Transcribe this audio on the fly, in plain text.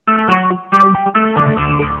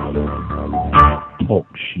Talk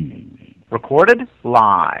shoes. Recorded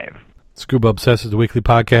live. Scuba Obsessed is a weekly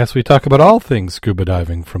podcast. We talk about all things scuba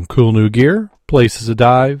diving, from cool new gear, places to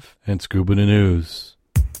dive, and scuba news.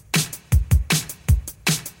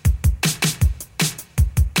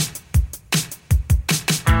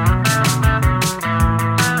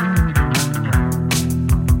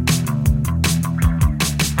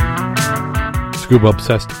 Scuba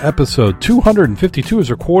Obsessed episode 252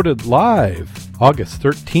 is recorded live August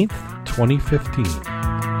 13th, 2015.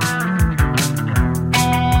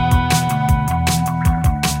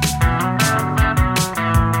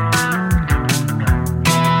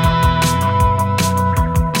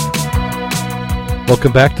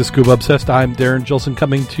 Welcome back to Scuba Obsessed. I'm Darren Gilson,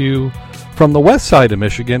 coming to you from the west side of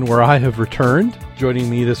Michigan, where I have returned. Joining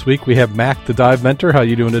me this week, we have Mac, the dive mentor. How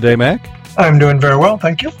you doing today, Mac? I'm doing very well,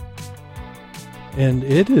 thank you. And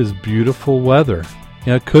it is beautiful weather. You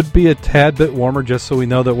know, it could be a tad bit warmer, just so we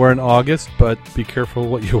know that we're in August, but be careful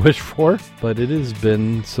what you wish for. But it has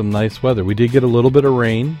been some nice weather. We did get a little bit of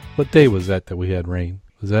rain. What day was that we had rain?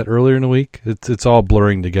 Was that earlier in the week? It's all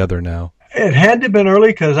blurring together now. It had to have been early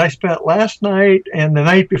because I spent last night and the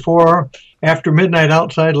night before after midnight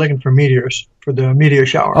outside looking for meteors for the meteor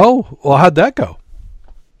shower. Oh, well, how'd that go?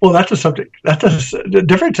 Well, that's a subject. That's a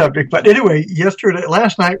different subject. But anyway,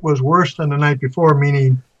 last night was worse than the night before,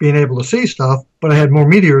 meaning being able to see stuff, but I had more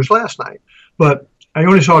meteors last night. But I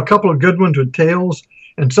only saw a couple of good ones with tails,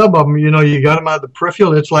 and some of them, you got them out of the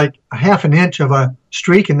peripheral. It's like a half an inch of a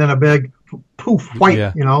streak and then a big poof,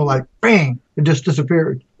 white, like bang, it just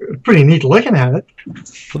disappeared. It was pretty neat looking at it.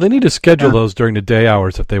 Well, they need to schedule those during the day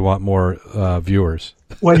hours if they want more viewers.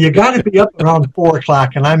 Well, you got to be up around 4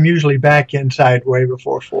 o'clock, and I'm usually back inside way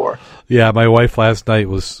before 4. Yeah, my wife last night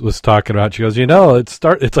was talking about. She goes,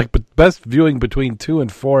 it's like best viewing between 2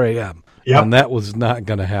 and 4 a.m. Yep. And that was not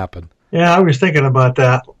going to happen. Yeah, I was thinking about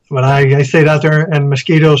that, but I stayed out there, and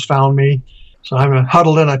mosquitoes found me. So I'm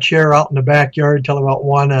huddled in a chair out in the backyard till about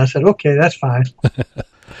 1. And I said, okay, that's fine.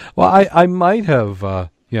 Well, I might have.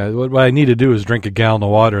 What I need to do is drink a gallon of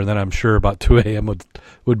water, and then I'm sure about 2 a.m.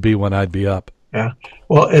 would be when I'd be up. Yeah.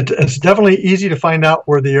 Well, it's definitely easy to find out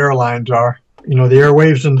where the airlines are. The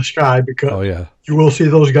airwaves in the sky, because you will see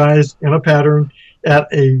those guys in a pattern at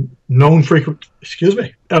a known frequency.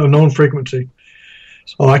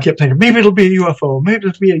 So I kept thinking, maybe it'll be a UFO. Maybe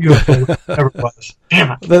it'll be a UFO. It never was.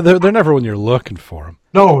 Damn it. They're never when you're looking for them.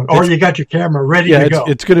 No, or you got your camera ready to go.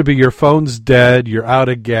 It's going to be your phone's dead, you're out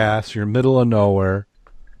of gas, you're middle of nowhere.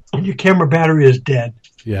 And your camera battery is dead.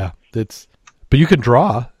 Yeah, but you can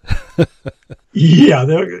draw. Yeah,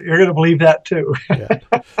 you're going to believe that too. Yeah.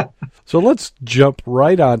 So let's jump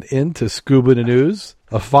right on into Scuba News,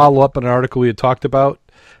 a follow-up on an article we had talked about.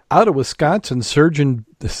 Out of Wisconsin, Sturgeon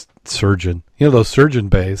bays.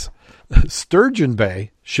 Sturgeon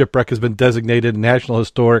Bay shipwreck has been designated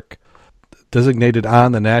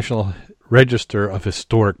on the National Register of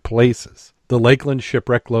Historic Places. The Lakeland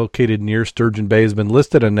shipwreck located near Sturgeon Bay has been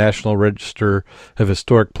listed on National Register of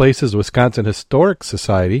Historic Places. Wisconsin Historical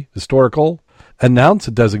Society announced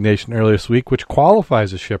a designation earlier this week, which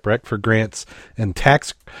qualifies a shipwreck for grants and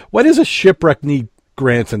tax. Why does a shipwreck need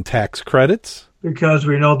grants and tax credits? Because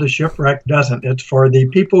we know the shipwreck doesn't. It's for the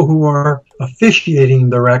people who are officiating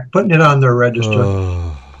the wreck, putting it on their register,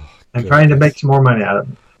 and trying to make some more money out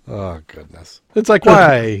of it. Oh, goodness. It's like,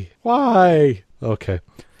 why? Why? Okay.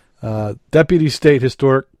 Deputy State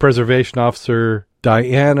Historic Preservation Officer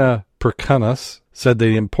Diana Perkunas said that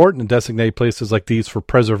it's important to designate places like these for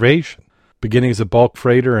preservation. Beginning as a bulk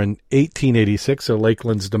freighter in 1886, so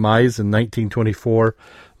Lakeland's demise in 1924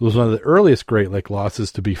 was one of the earliest Great Lake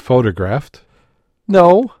losses to be photographed.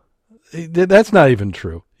 No, that's not even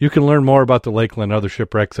true. You can learn more about the Lakeland and other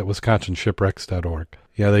shipwrecks at wisconsinshipwrecks.org.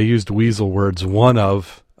 Yeah, they used weasel words. One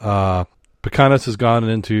of Perkunas has gone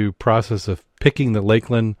into process of picking the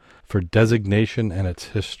Lakeland for designation and its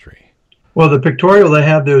history. Well, the pictorial they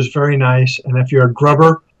have there is very nice, and if you're a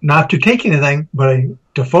grubber, not to take anything, but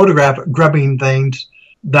to photograph grubbing things,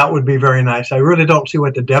 that would be very nice. I really don't see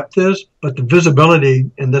what the depth is, but the visibility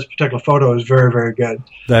in this particular photo is very, very good.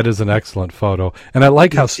 That is an excellent photo. And I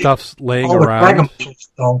like how stuff's laying around.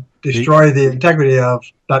 All destroy the integrity of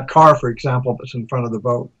that car, for example, that's in front of the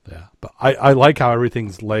boat. Yeah, but I like how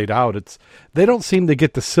everything's laid out. They don't seem to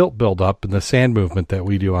get the silt buildup and the sand movement that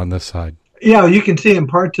we do on this side. Yeah, you can see in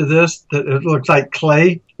parts of this that it looks like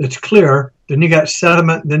clay. It's clear. Then you got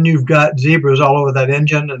sediment. Then you've got zebras all over that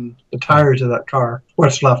engine and the tires of that car.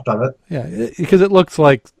 What's left of it? Yeah, because it looks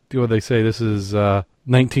like what they say. This is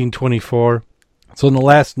 1924. So in the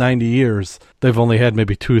last 90 years, they've only had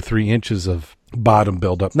maybe 2 or 3 inches of bottom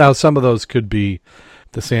buildup. Now, some of those could be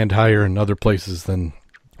the sand higher in other places than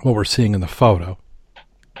what we're seeing in the photo.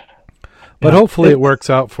 But hopefully it works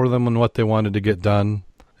out for them on what they wanted to get done.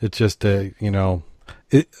 It's just from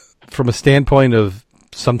a standpoint of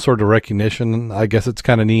some sort of recognition, I guess it's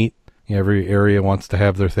kind of neat. Every area wants to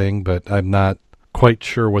have their thing, but I'm not quite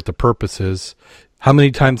sure what the purpose is. How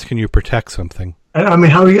many times can you protect something? I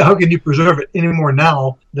mean, how can you preserve it any more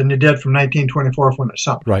now than you did from 1924 when it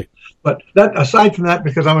sunk? Right. But that, aside from that,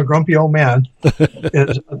 because I'm a grumpy old man,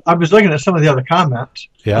 I was looking at some of the other comments.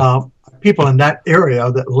 Yeah. People in that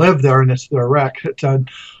area that live there, and it's their wreck. It said,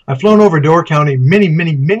 I've flown over Door County many,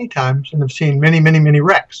 many, many times and have seen many, many, many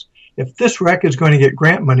wrecks. If this wreck is going to get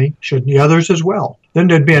grant money, shouldn't the others as well? Then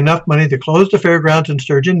there'd be enough money to close the fairgrounds in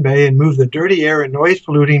Sturgeon Bay and move the dirty air and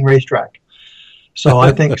noise-polluting racetrack. So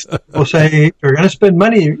I think we'll say if you're going to spend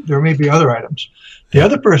money, there may be other items. The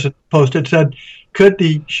other person posted said, could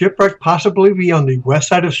the shipwreck possibly be on the west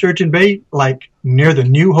side of Sturgeon Bay, like near the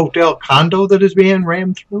new hotel condo that is being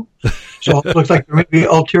rammed through? So it looks like there may be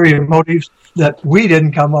ulterior motives that we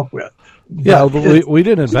didn't come up with. Yeah, but we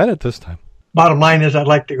didn't invent it this time. Bottom line is I'd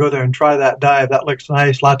like to go there and try that dive. That looks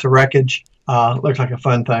nice. Lots of wreckage. Looks like a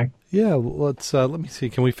fun thing. Yeah, let me see.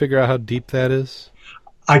 Can we figure out how deep that is?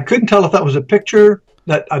 I couldn't tell if that was a picture,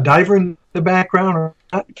 that a diver in the background or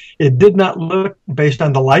not. It did not look, based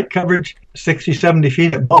on the light coverage, 60, 70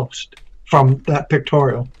 feet at most from that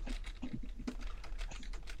pictorial.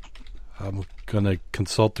 I'm going to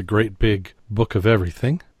consult the great big book of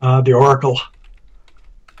everything. The Oracle.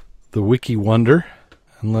 The Wiki Wonder.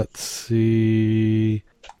 And let's see.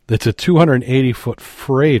 It's a 280-foot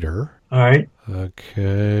freighter. All right.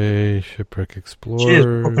 Okay. Shipwreck Explorer. She is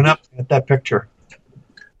broken up at that picture.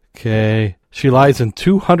 Okay. She lies in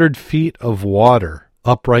 200 feet of water,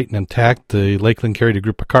 upright and intact. The Lakeland carried a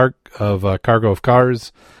group of cargo of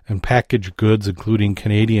cars and packaged goods, including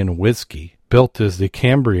Canadian whiskey. Built as the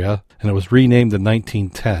Cambria, and it was renamed in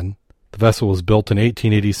 1910. The vessel was built in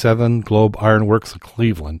 1887, Globe Iron Works of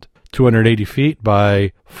Cleveland. 280 feet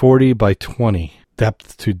by 40 by 20.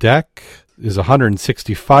 Depth to deck is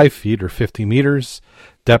 165 feet or 50 meters.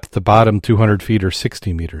 Depth to bottom 200 feet or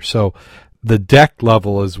 60 meters. So the deck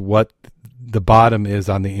level is what the bottom is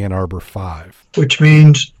on the Ann Arbor 5. Which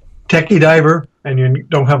means techie diver and you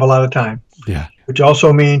don't have a lot of time. Yeah. Which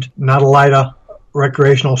also means not a lot of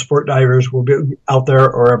recreational sport divers will be out there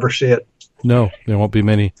or ever see it. No, there won't be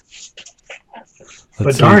many.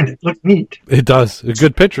 But darn, it looked neat. It does. A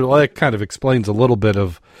good picture. Well, that kind of explains a little bit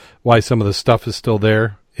of why some of the stuff is still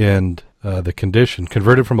there and the condition.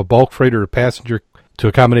 Converted from a bulk freighter to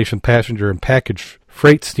a combination passenger and package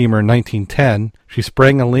freight steamer in 1910, she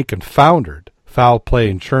sprang a leak and foundered. Foul play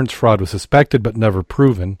insurance fraud was suspected but never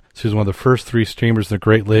proven. She was one of the first 3 steamers in the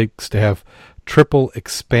Great Lakes to have triple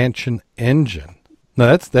expansion engine.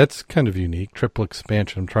 Now, that's kind of unique, triple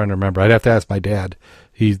expansion. I'm trying to remember. I'd have to ask my dad.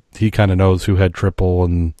 He kind of knows who had triple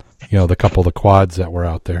and, the couple of the quads that were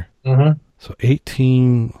out there. Mm-hmm. So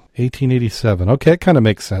 1887. Okay, it kind of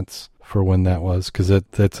makes sense for when that was, because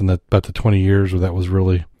that's in about the 20 years where that was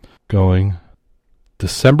really going.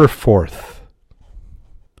 December 4th.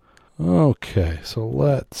 Okay, so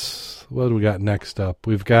what do we got next up?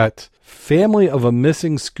 We've got family of a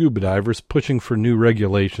missing scuba divers pushing for new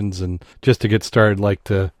regulations, and just to get started,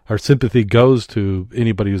 our sympathy goes to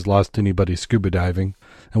anybody who's lost anybody scuba diving.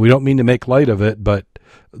 And we don't mean to make light of it, but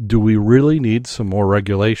do we really need some more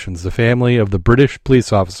regulations? The family of the British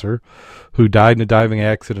police officer who died in a diving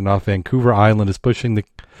accident off Vancouver Island is pushing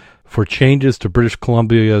for changes to British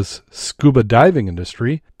Columbia's scuba diving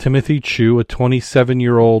industry. Timothy Chu, a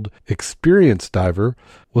 27-year-old experienced diver,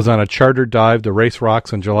 was on a chartered dive to Race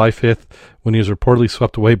Rocks on July 5th when he was reportedly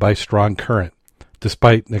swept away by strong current.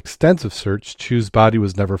 Despite an extensive search, Chu's body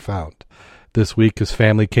was never found. This week, his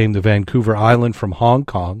family came to Vancouver Island from Hong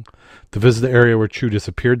Kong to visit the area where Chu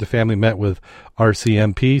disappeared. The family met with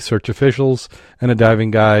RCMP, search officials, and a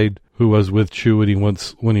diving guide who was with Chu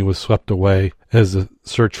when he was swept away as a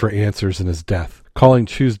search for answers in his death. Calling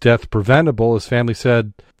Chu's death preventable, his family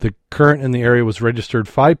said the current in the area was registered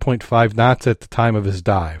 5.5 knots at the time of his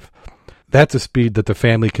dive. That's a speed that the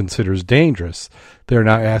family considers dangerous. They are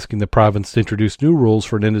now asking the province to introduce new rules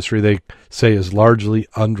for an industry they say is largely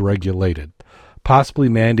unregulated, possibly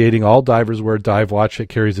mandating all divers wear a dive watch that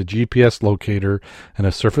carries a GPS locator and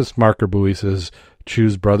a surface marker buoy, says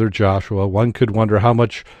Chu's brother Joshua. One could wonder how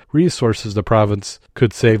much resources the province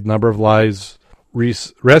could save, number of lives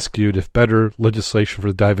rescued if better legislation for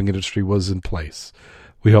the diving industry was in place.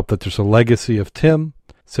 We hope that there's a legacy of Tim,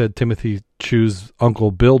 said Timothy Chu's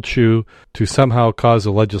uncle Bill Chu, to somehow cause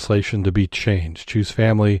the legislation to be changed. Chu's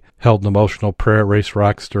family held an emotional prayer at Race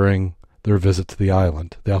Rocks during their visit to the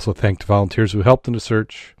island. They also thanked volunteers who helped in the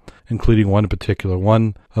search, including one in particular,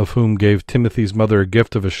 one of whom gave Timothy's mother a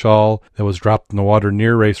gift of a shawl that was dropped in the water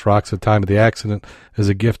near Race Rocks at the time of the accident as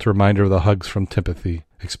a gift reminder of the hugs from Timothy,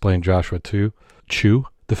 explained Joshua Chu.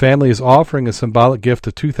 The family is offering a symbolic gift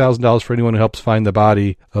of $2,000 for anyone who helps find the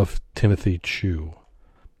body of Timothy Chu.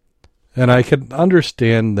 And I can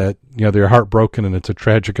understand that, they're heartbroken and it's a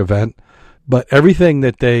tragic event, but everything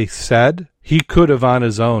that they said, he could have on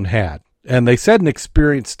his own had. And they said an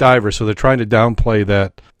experienced diver, so they're trying to downplay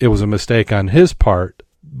that it was a mistake on his part.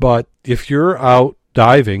 But if you're out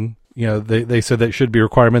diving, they said that it should be a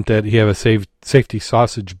requirement that he have a safety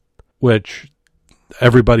sausage, which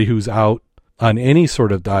everybody who's out on any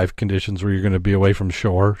sort of dive conditions where you're going to be away from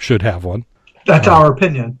shore should have one. That's our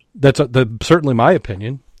opinion. That's certainly my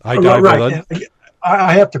opinion. I dive right.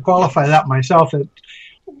 I have to qualify that myself. That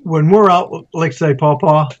when we're out, like say,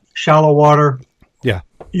 Pawpaw, shallow water, yeah,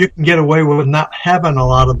 you can get away with not having a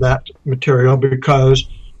lot of that material because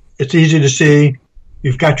it's easy to see.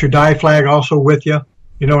 You've got your dive flag also with you.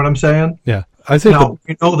 You know what I'm saying? Yeah. I think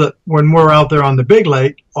we know that when we're out there on the big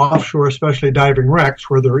lake, offshore, especially diving wrecks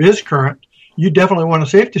where there is current, you definitely want a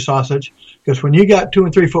safety sausage because when you got 2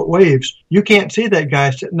 and 3 foot waves, you can't see that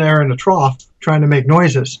guy sitting there in a trough trying to make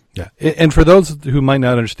noises. Yeah. And for those who might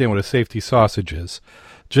not understand what a safety sausage is,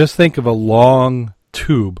 just think of a long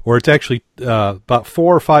tube, or it's actually about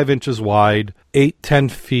 4 or 5 inches wide,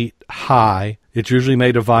 8-10 feet high. It's usually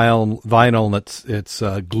made of vinyl and it's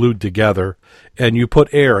glued together, and you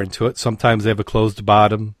put air into it. Sometimes they have a closed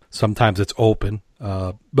bottom, sometimes it's open,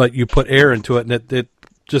 but you put air into it, and it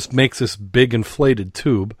just makes this big inflated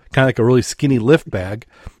tube, kind of like a really skinny lift bag,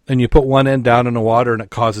 and you put one end down in the water, and it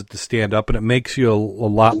causes it to stand up, and it makes you a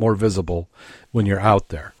lot more visible when you're out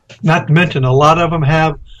there. Not to mention, a lot of them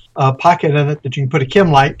have a pocket in it that you can put a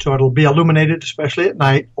chem light, so it'll be illuminated, especially at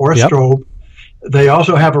night, or a strobe. They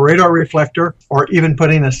also have a radar reflector, or even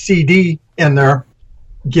putting a CD in there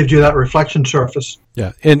gives you that reflection surface.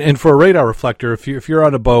 Yeah, and for a radar reflector, if you're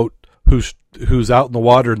on a boat who's out in the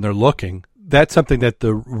water and they're looking, that's something that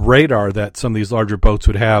the radar that some of these larger boats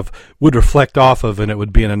would have would reflect off of, and it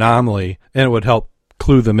would be an anomaly, and it would help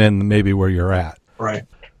clue them in maybe where you're at. Right.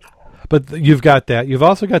 But you've got that. You've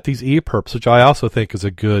also got these e-perps, which I also think is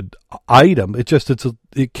a good item.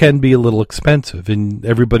 It can be a little expensive, and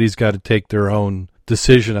everybody's got to take their own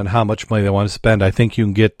decision on how much money they want to spend. I think you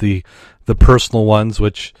can get the personal ones,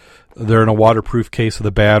 which they're in a waterproof case with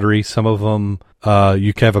a battery. Some of them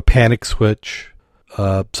you can have a panic switch.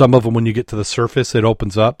 Some of them, when you get to the surface, it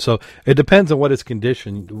opens up. So it depends on what his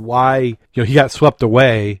condition. Why he got swept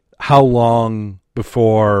away. How long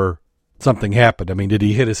before something happened? I mean, did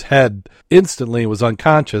he hit his head instantly and was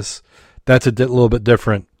unconscious? That's a little bit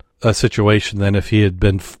different situation than if he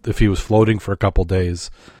was floating for a couple days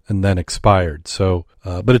and then expired. So,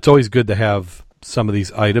 but it's always good to have some of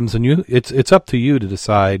these items, and it's up to you to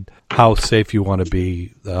decide how safe you want to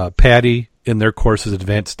be. PADI, in their courses,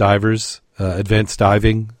 Advanced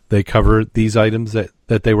Diving, they cover these items that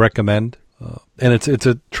they recommend, and it's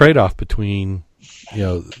a trade-off between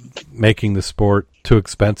making the sport too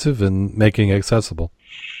expensive and making it accessible.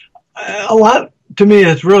 A lot, to me,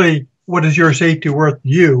 it's really, what is your safety worth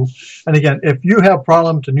you? And again, if you have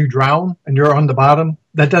problems and you drown and you're on the bottom,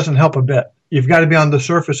 that doesn't help a bit. You've got to be on the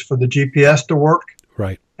surface for the GPS to work.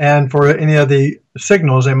 Right. And for any of the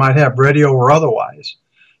signals they might have, radio or otherwise.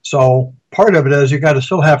 So part of it is you got to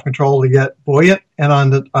still have control to get buoyant and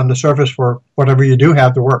on the surface for whatever you do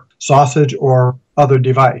have to work, sausage or other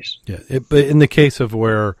device. Yeah, but in the case of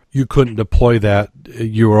where you couldn't deploy that,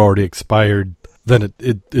 you were already expired, then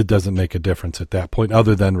it doesn't make a difference at that point,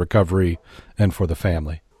 other than recovery and for the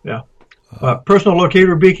family. Yeah. Personal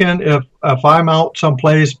locator beacon, if I'm out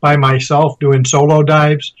someplace by myself doing solo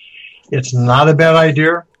dives, it's not a bad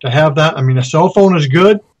idea to have that. I mean, a cell phone is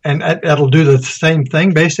good, and that'll do the same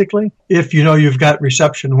thing, basically, if you've got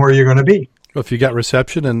reception where you're going to be. Well, if you got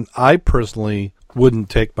reception, and I personally wouldn't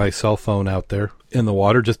take my cell phone out there in the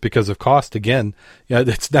water just because of cost. Again,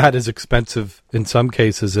 it's not as expensive in some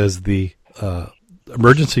cases as the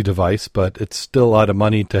emergency device, but it's still a lot of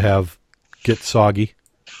money to get soggy.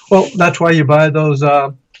 Well, that's why you buy those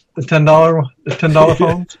the $10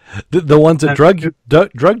 phones. the ones that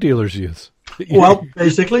drug dealers use. Well,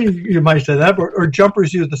 basically, you might say that, or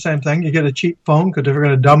jumpers use the same thing. You get a cheap phone because if you're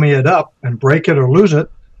going to dummy it up and break it or lose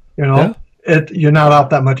it, you're not out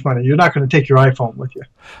that much money. You're not going to take your iPhone with you.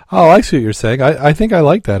 Oh, I see what you're saying. I think I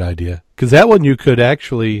like that idea because that one you could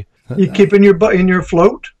actually you keep in your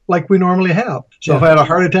float like we normally have. So if I had a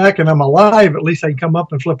heart attack and I'm alive, at least I can come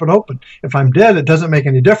up and flip it open. If I'm dead, it doesn't make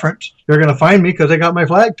any difference. You're going to find me because I got my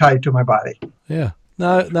flag tied to my body. Yeah.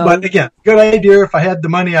 No. But again, good idea. If I had the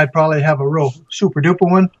money, I'd probably have a real super duper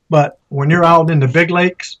one. But when you're out in the big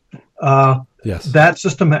lakes, yes, that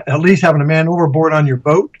system, at least having a man overboard on your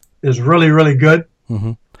boat, is really, really good.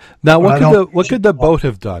 Mm-hmm. Now, what could the boat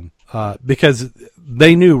have done? Because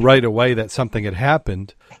they knew right away that something had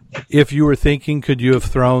happened. If you were thinking, could you have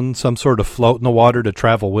thrown some sort of float in the water to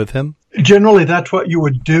travel with him? Generally, that's what you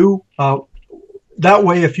would do. That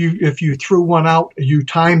way, if you threw one out, you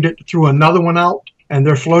timed it, threw another one out, and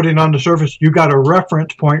they're floating on the surface, you got a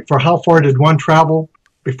reference point for how far did one travel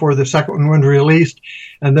before the second one was released.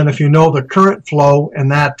 And then if you know the current flow, and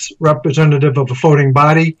that's representative of a floating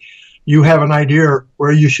body, you have an idea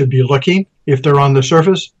where you should be looking. If they're on the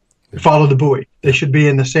surface, follow the buoy. They should be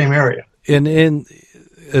in the same area. In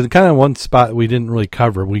kind of one spot we didn't really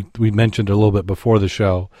cover, we mentioned it a little bit before the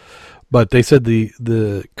show, but they said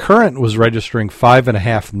the current was registering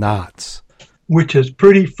 5.5 knots. Which is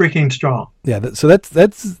pretty freaking strong. Yeah, so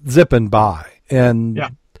that's zipping by. And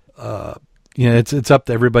it's up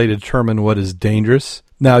to everybody to determine what is dangerous.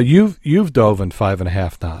 Now, you've dove in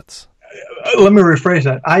 5.5 knots. Let me rephrase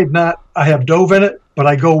that. I have dove in it, but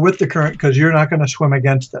I go with the current because you're not going to swim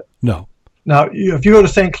against it. No. Now, if you go to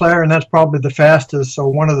St. Clair, and that's probably the fastest, so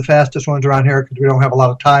one of the fastest ones around here because we don't have a lot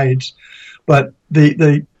of tides, but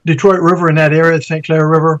the Detroit River in that area, the St. Clair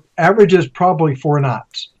River, averages probably 4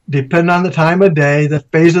 knots. Depending on the time of day, the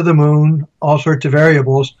phase of the moon, all sorts of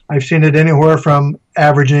variables, I've seen it anywhere from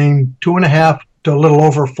averaging 2.5 to a little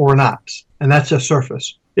over 4 knots, and that's just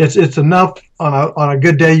surface. It's enough on a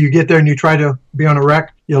good day. You get there and you try to be on a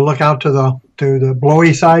wreck. You look out to the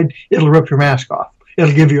blowy side. It'll rip your mask off.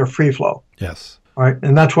 It'll give you a free flow. Yes. All right,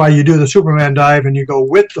 and that's why you do the Superman dive and you go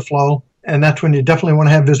with the flow, and that's when you definitely want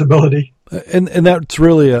to have visibility. And that's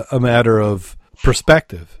really a matter of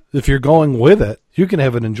perspective. If you're going with it, you can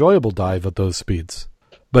have an enjoyable dive at those speeds.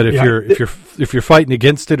 But if you're fighting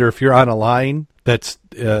against it, or if you're on a line that's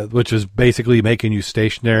which is basically making you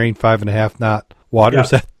stationary in 5.5 knot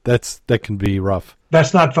waters, that can be rough.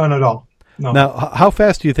 That's not fun at all. No. Now, how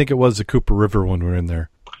fast do you think it was the Cooper River when we were in there?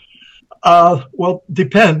 Well,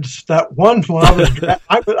 depends. That one when I was,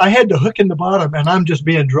 I had to hook in the bottom, and I'm just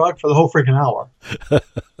being drugged for the whole freaking hour.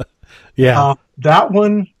 Yeah. That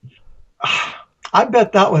one, I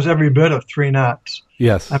bet that was every bit of 3 knots.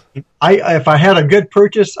 Yes. If I had a good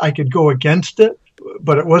purchase, I could go against it,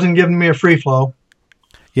 but it wasn't giving me a free flow.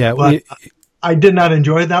 Yeah. But I did not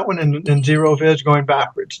enjoy that one in zero viz going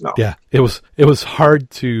backwards. No. Yeah. It was hard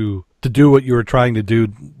to do what you were trying to do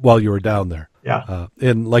while you were down there. Yeah.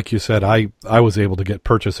 And like you said, I was able to get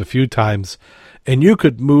purchase a few times, and you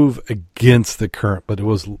could move against the current, but it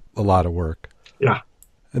was a lot of work. Yeah.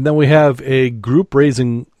 And then we have a group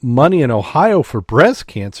raising money in Ohio for breast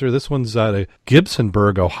cancer. This one's out of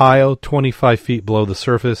Gibsonburg, Ohio, 25 feet below the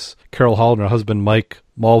surface. Carol Hall and her husband, Mike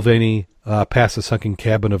Mulvaney, past the sunken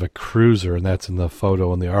cabin of a cruiser, and that's in the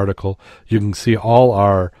photo in the article. You can see all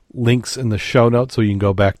our links in the show notes, so you can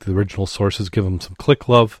go back to the original sources, give them some click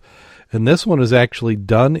love. And this one is actually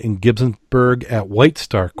done in Gibsonburg at White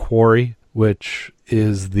Star Quarry, which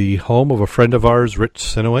is the home of a friend of ours, Rich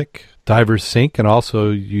Sinowick, Divers Sink, and also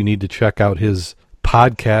you need to check out his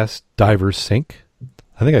podcast, Divers Sink.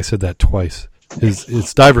 I think I said that twice.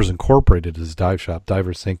 It's Divers Incorporated, his dive shop.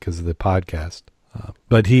 Divers Sink is the podcast.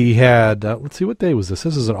 But he had, let's see, what day was this?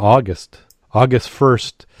 This is in August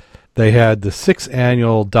 1st. They had the 6th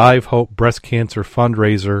annual Dive Hope Breast Cancer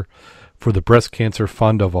fundraiser for the Breast Cancer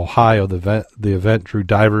Fund of Ohio. The event drew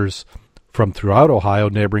divers from throughout Ohio,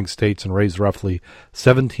 neighboring states, and raised roughly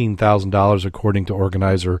 $17,000, according to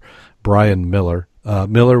organizer Brian Miller.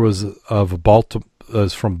 Miller was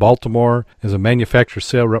from Baltimore, as a manufacturer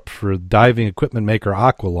sale rep for diving equipment maker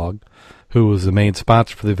Aqualog, who was the main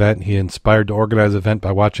sponsor for the event. He inspired to organize the event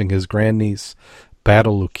by watching his grandniece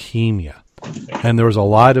battle leukemia. And there was a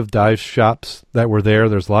lot of dive shops that were there.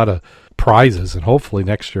 There's a lot of prizes, and hopefully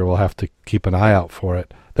next year we'll have to keep an eye out for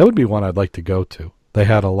it. That would be one I'd like to go to. They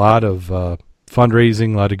had a lot of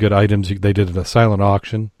fundraising, a lot of good items. They did a silent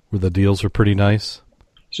auction where the deals were pretty nice.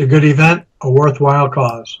 It's a good event, a worthwhile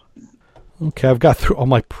cause. Okay, I've got through all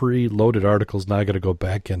my pre-loaded articles. Now I got to go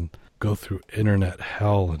back and go through internet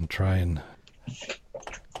hell and try and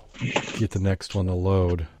get the next one to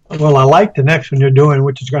load. Well, I like the next one you're doing,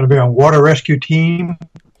 which is going to be on water rescue team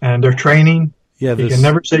and their training. Yeah, you can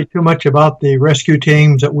never say too much about the rescue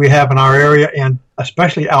teams that we have in our area, and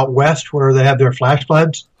especially out west where they have their flash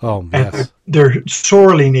floods. Oh, yes. And they're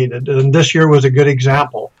sorely needed. And this year was a good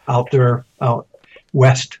example out there out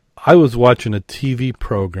west. I was watching a TV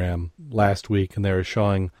program last week, and they were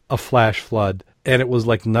showing a flash flood, and it was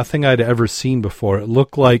like nothing I'd ever seen before. It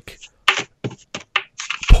looked like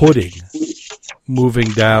pudding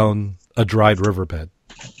moving down a dried riverbed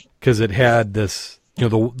because it had this, the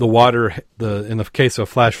water, in the case of a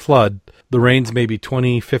flash flood, the rain's maybe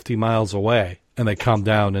 20, 50 miles away, and they come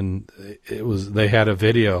down, and they had a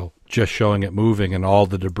video just showing it moving and all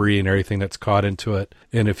the debris and everything that's caught into it.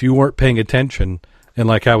 And if you weren't paying attention, and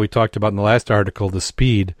like how we talked about in the last article, the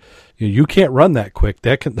speed, you can't run that quick.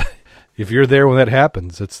 That can, if you're there when that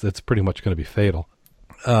happens, that's pretty much going to be fatal.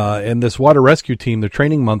 And this water rescue team, they're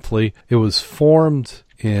training monthly. It was formed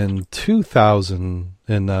in 2000,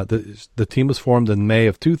 and the team was formed in May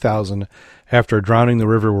of 2000 after a drowning in the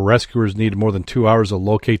river where rescuers needed more than 2 hours to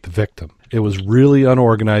locate the victim. It was really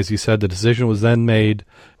unorganized, he said. The decision was then made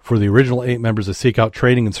for the original 8 members to seek out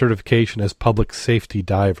training and certification as public safety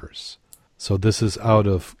divers. So this is out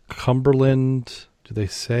of Cumberland, do they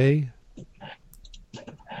say?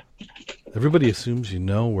 Everybody assumes you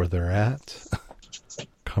know where they're at.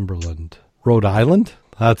 Cumberland. Rhode Island?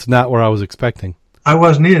 That's not where I was expecting. I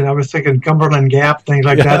wasn't either. I was thinking Cumberland Gap, things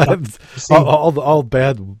like that. all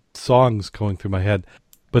bad songs going through my head.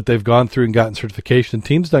 But they've gone through and gotten certification. The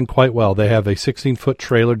team's done quite well. They have a 16-foot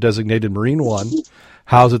trailer designated Marine One,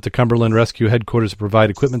 housed at the Cumberland Rescue Headquarters to provide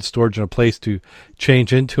equipment storage and a place to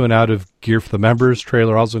change into and out of gear for the members.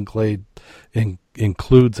 Trailer also includes an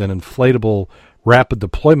inflatable rapid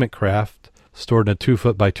deployment craft stored in a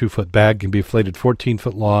 2-foot by 2-foot bag, can be inflated 14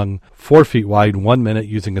 foot long, 4 feet wide in 1 minute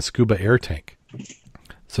using a scuba air tank.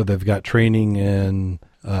 So they've got training in,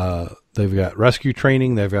 they've got rescue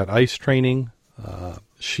training, they've got ice training.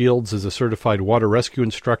 Shields is a certified water rescue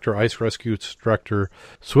instructor, ice rescue instructor,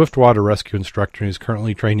 swift water rescue instructor, and he's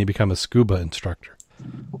currently training to become a scuba instructor.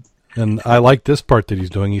 And I like this part that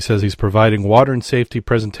he's doing. He says he's providing water and safety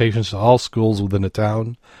presentations to all schools within the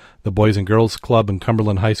town, the Boys and Girls Club, and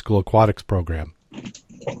Cumberland High School Aquatics Program.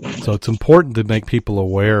 So it's important to make people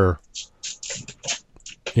aware.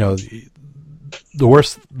 The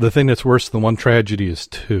thing that's worse than one tragedy is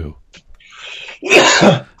two.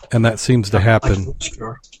 And that seems to happen.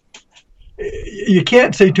 You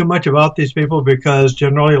can't say too much about these people because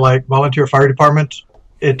generally, like volunteer fire departments,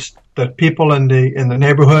 it's the people in the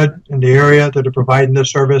neighborhood, in the area that are providing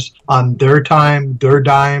this service on their time, their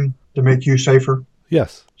dime to make you safer.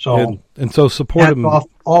 Yes. So and so support them. Off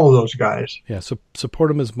all of those guys. Yeah. So support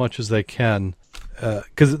them as much as they can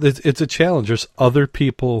because it's a challenge. There's other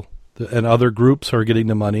people and other groups are getting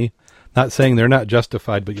the money. Not saying they're not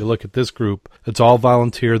justified, but you look at this group, it's all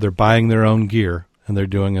volunteer. They're buying their own gear, and they're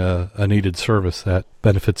doing a needed service that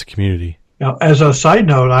benefits the community. Now, as a side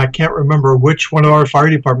note, I can't remember which one of our fire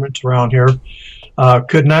departments around here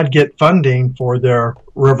could not get funding for their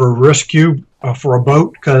river rescue for a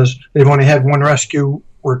boat because they've only had one rescue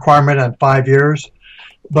requirement in 5 years.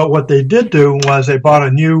 But what they did do was they bought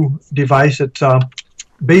a new device. It's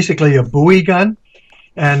basically a buoy gun.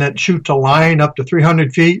 And it shoots a line up to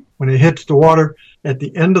 300 feet. When it hits the water, at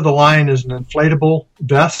the end of the line is an inflatable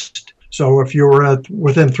vest. So if you're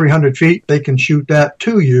within 300 feet, they can shoot that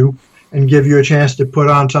to you and give you a chance to put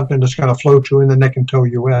on something that's going to float you in, and they can tow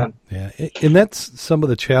you in. Yeah, and that's some of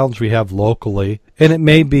the challenge we have locally. And it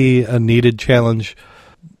may be a needed challenge,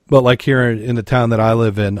 but like here in the town that I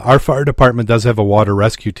live in, our fire department does have a water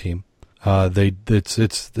rescue team.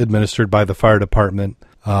 It's administered by the fire department.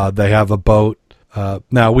 They have a boat.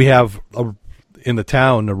 Now we have in the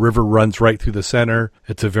town, a river runs right through the center.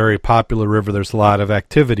 It's a very popular river. There's a lot of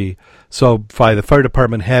activity. So by the fire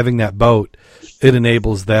department having that boat, it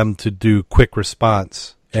enables them to do quick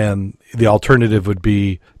response. And the alternative would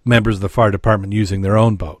be members of the fire department using their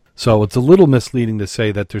own boat. So it's a little misleading to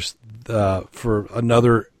say that there's for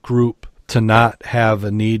another group to not have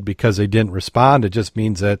a need because they didn't respond. It just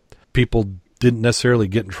means that people didn't necessarily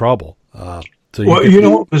get in trouble.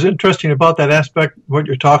 What was interesting about that aspect, what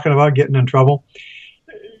you're talking about, getting in trouble?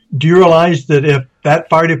 Do you realize that if that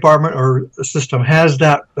fire department or system has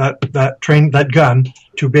that gun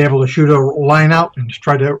to be able to shoot a line out and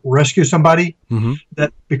try to rescue somebody,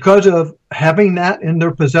 that because of having that in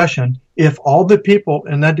their possession, if all the people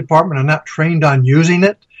in that department are not trained on using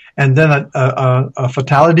it, and then a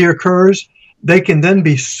fatality occurs, they can then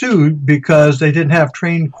be sued because they didn't have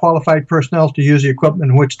trained, qualified personnel to use the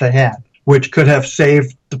equipment in which they had, which could have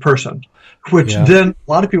saved the person. Then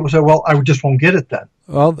a lot of people say, well, I just won't get it then.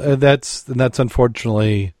 Well, that's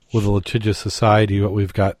unfortunately with a litigious society what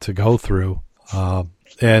we've got to go through.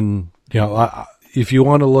 If you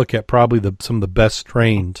want to look at probably some of the best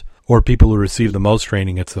trained or people who receive the most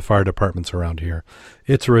training, it's the fire departments around here.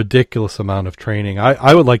 It's a ridiculous amount of training.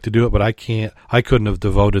 I would like to do it, but I can't. I couldn't have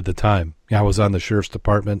devoted the time. I was on the sheriff's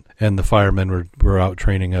department, and the firemen were out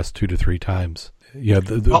training us 2 to 3 times.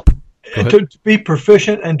 To be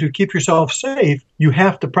proficient and to keep yourself safe, you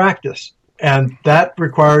have to practice. And that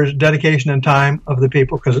requires dedication and time of the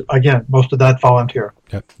people because, again, most of that's volunteer.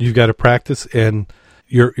 Yep. You've got to practice, and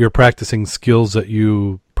you're practicing skills that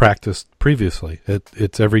you practiced previously.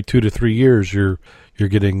 It's every 2 to 3 years you're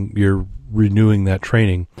renewing that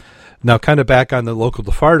training. Now, kind of back on the local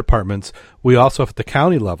fire departments, we also have at the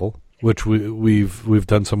county level, which we've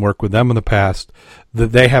done some work with them in the past,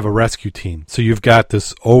 that they have a rescue team. So you've got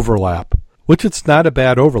this overlap, which it's not a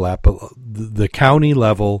bad overlap, but the county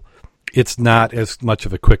level, it's not as much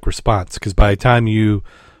of a quick response because by the time we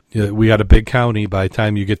got a big county, by the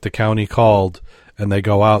time you get the county called and they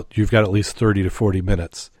go out, you've got at least 30 to 40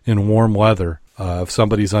 minutes. In warm weather, if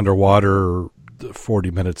somebody's underwater, 40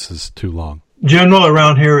 minutes is too long. General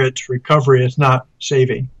around here, it's recovery. It's not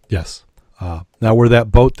saving. Yes. Now, where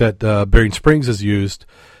that boat that Bering Springs is used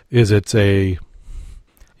is it's like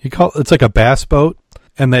a bass boat,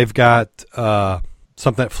 and they've got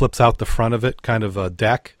something that flips out the front of it, kind of a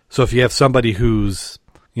deck. So if you have somebody who's,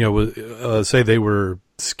 say they were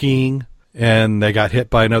skiing and they got hit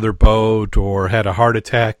by another boat or had a heart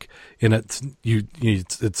attack, and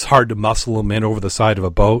it's hard to muscle them in over the side of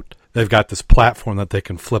a boat. They've got this platform that they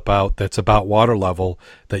can flip out that's about water level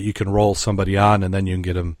that you can roll somebody on, and then you can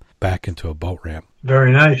get them back into a boat ramp.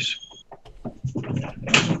 Very nice.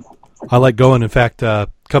 I like going. In fact,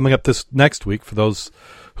 coming up this next week, for those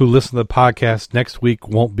who listen to the podcast, next week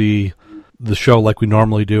won't be the show like we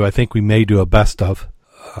normally do. I think we may do a best of.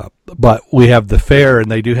 But we have the fair, and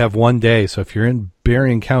they do have one day. So if you're in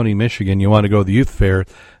Berrien County, Michigan, you want to go to the youth fair,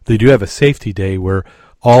 they do have a safety day where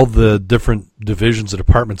all the different divisions and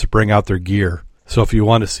departments bring out their gear. So if you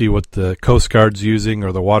want to see what the Coast Guard's using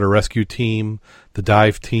or the water rescue team, the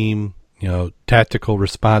dive team, tactical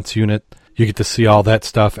response unit, you get to see all that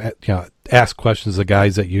stuff, ask questions of the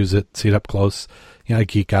guys that use it, see it up close. I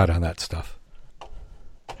geek out on that stuff.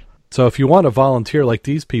 So if you want to volunteer like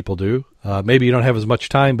these people do, maybe you don't have as much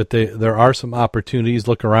time, but there are some opportunities.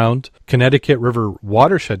 Look around. Connecticut River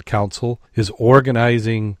Watershed Council is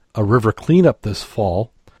organizing a river cleanup this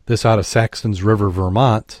fall. This out of Saxons River,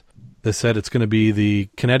 Vermont. They said it's going to be the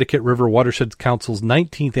Connecticut River Watershed Council's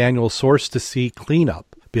 19th annual Source to Sea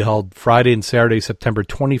cleanup. Be held Friday and Saturday, September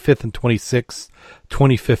 25th and 26th,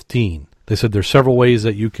 2015. They said there's several ways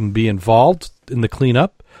that you can be involved in the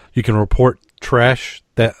cleanup. You can report trash,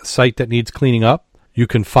 that site that needs cleaning up. You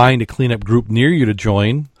can find a cleanup group near you to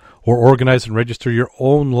join, or organize and register your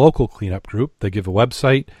own local cleanup group. They give a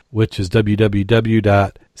website, which is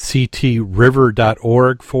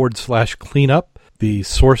www.ctriver.org/cleanup. The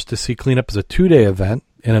Source to Sea cleanup is a 2-day event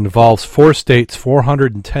and involves 4 states,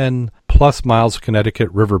 410 plus miles of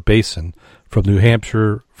Connecticut River Basin from New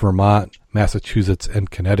Hampshire, Vermont, Massachusetts,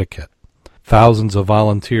 and Connecticut. Thousands of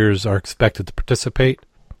volunteers are expected to participate,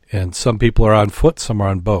 and some people are on foot, some are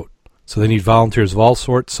on boat. So they need volunteers of all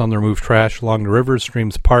sorts, some to remove trash along the rivers,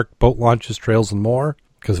 streams, park, boat launches, trails, and more,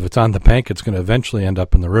 because if it's on the bank, it's going to eventually end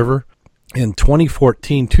up in the river. In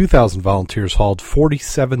 2014, 2,000 volunteers hauled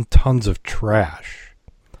 47 tons of trash.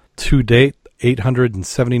 To date,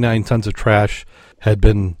 879 tons of trash had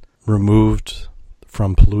been removed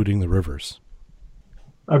from polluting the rivers.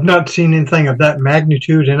 I've not seen anything of that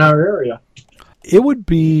magnitude in our area. It would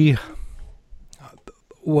be...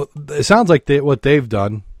 it sounds like what they've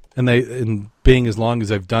done, and being as long as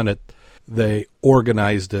they've done it, they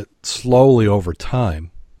organized it slowly over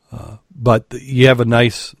time. But you have a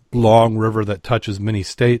nice long river that touches many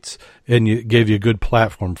states, and you gave you a good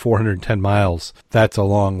platform, 410 miles. That's a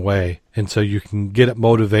long way, and so you can get it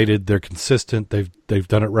motivated. They're consistent. They've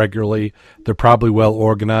done it regularly. They're probably well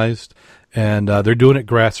organized, and they're doing it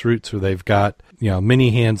grassroots, where they've got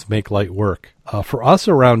many hands make light work. For us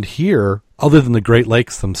around here, other than the Great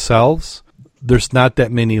Lakes themselves, there's not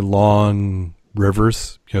that many long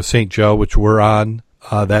rivers. St. Joe, which we're on,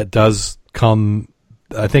 that does come.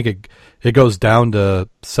 I think it goes down to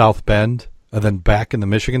South Bend and then back into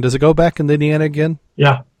Michigan. Does it go back into Indiana again?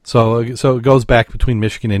 Yeah. So it goes back between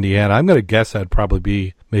Michigan and Indiana. I'm going to guess that'd probably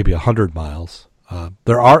be maybe 100 miles.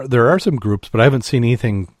 There are some groups, but I haven't seen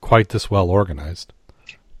anything quite this well organized.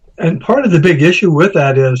 And part of the big issue with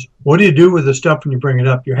that is, what do you do with the stuff when you bring it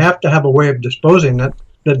up? You have to have a way of disposing it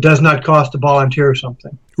that does not cost a volunteer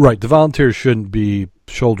something. Right. The volunteers shouldn't be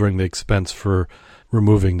shouldering the expense for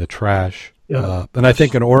removing the trash. Yeah. And I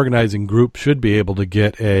think an organizing group should be able to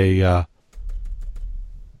get a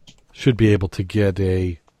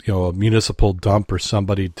municipal dump or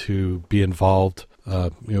somebody to be involved.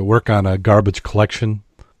 Work on a garbage collection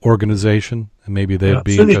organization, and maybe they'd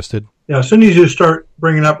be interested. As soon as you start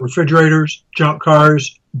bringing up refrigerators, junk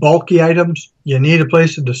cars, bulky items, you need a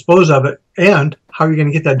place to dispose of it. And how are you going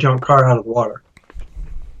to get that junk car out of the water?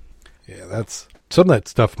 Yeah, some of that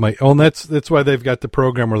stuff might. Oh, and that's why they've got the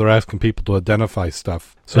program where they're asking people to identify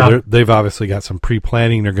stuff. So they've obviously got some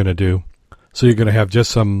pre-planning they're going to do. So you're going to have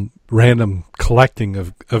just some random collecting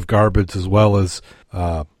of garbage, as well as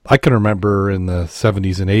I can remember in the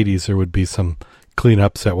 70s and 80s there would be some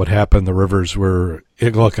cleanups that would happen. The rivers where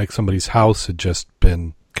it looked like somebody's house had just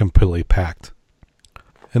been completely packed.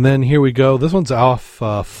 And then here we go. This one's off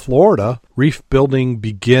Florida. Reef building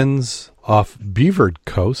begins off Brevard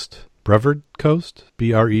Coast, Brevard,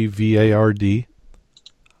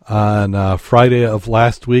 on Friday of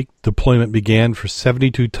last week. Deployment began for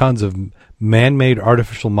 72 tons of man-made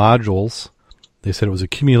artificial modules. They said it was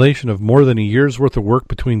accumulation of more than a year's worth of work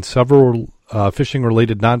between several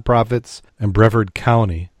fishing-related nonprofits and Brevard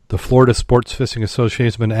County. The Florida Sports Fishing Association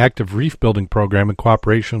has been an active reef building program in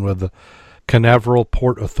cooperation with the Canaveral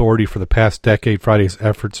Port Authority for the past decade. Friday's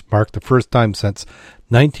efforts mark the first time since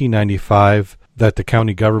 1995 that the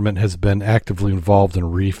county government has been actively involved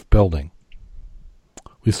in reef building.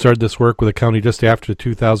 We started this work with the county just after the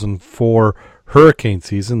 2004 hurricane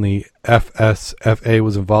season. The FSFA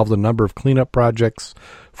was involved in a number of cleanup projects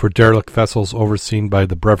for derelict vessels overseen by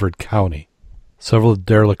the Brevard County. Several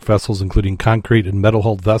derelict vessels, including concrete and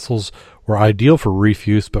metal-hulled vessels, were ideal for reef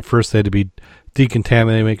use, but first they had to be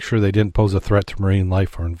decontaminated to make sure they didn't pose a threat to marine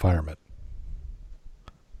life or environment.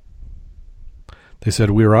 They said,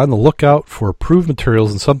 we were on the lookout for approved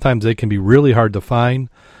materials, and sometimes they can be really hard to find,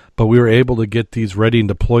 but we were able to get these ready and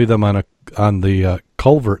deploy them on the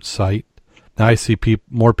culvert site. Now I see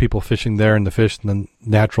more people fishing there and the fish in the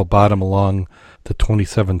natural bottom along the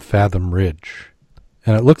 27-fathom ridge.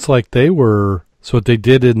 And it looks like so what they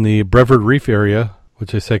did in the Brevard Reef area,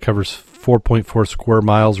 which they say covers 4.4 square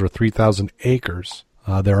miles or 3,000 acres,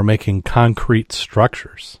 they were making concrete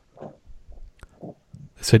structures.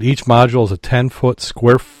 They said each module is a 10-foot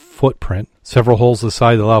square footprint, several holes to the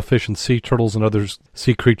side that allow fish and sea turtles and other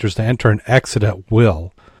sea creatures to enter and exit at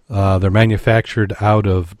will. They're manufactured out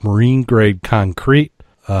of marine-grade concrete.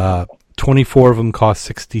 24 of them cost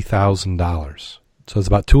 $60,000. So it's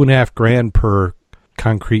about $2,500 per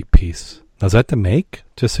concrete piece. Now, is that to make?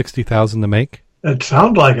 Just $60,000 to make? It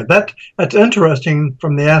sounds like it. That's interesting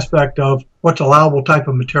from the aspect of what's allowable type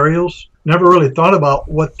of materials. Never really thought about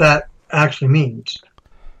what that actually means.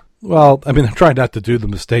 Well, I mean, I'm trying not to do the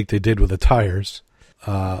mistake they did with the tires.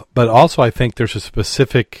 But also I think there's a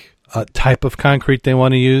specific type of concrete they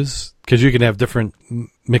want to use, because you can have different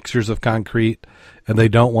mixtures of concrete, and they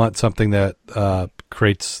don't want something that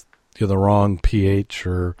creates the wrong pH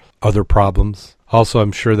or other problems. Also,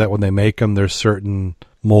 I'm sure that when they make them, there's certain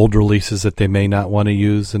mold releases that they may not want to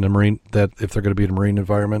use in a marine, that if they're going to be in a marine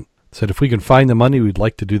environment. Said if we can find the money, we'd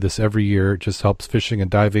like to do this every year. It just helps fishing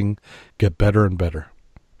and diving get better and better.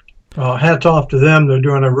 Well, hats off to them. They're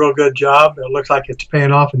doing a real good job. It looks like it's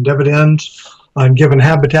paying off in dividends on giving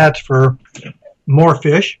habitats for more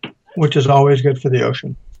fish, which is always good for the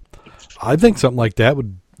ocean. I think something like that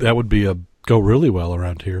would be go really well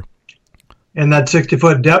around here. And that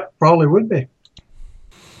 60-foot depth probably would be.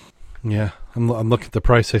 Yeah, I'm looking at the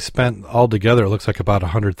price they spent altogether. It looks like about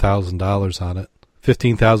 $100,000 on it.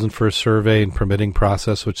 $15,000 for a survey and permitting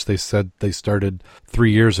process, which they said they started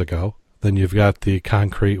 3 years ago. Then you've got the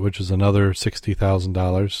concrete, which is another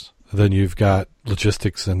 $60,000. Then you've got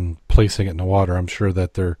logistics and placing it in the water. I'm sure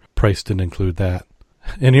that their price didn't include that.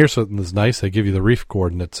 And here's something that's nice. They give you the reef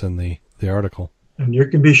coordinates in the article. And you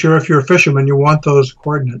can be sure if you're a fisherman, you want those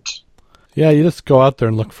coordinates. Yeah, you just go out there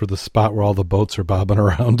and look for the spot where all the boats are bobbing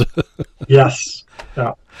around. Yes.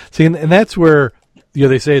 Yeah. See, and that's where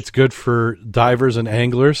they say it's good for divers and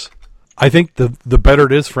anglers. I think the better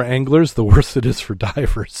it is for anglers, the worse it is for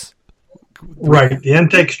divers. Right. The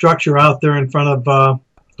intake structure out there in front of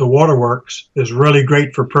the waterworks is really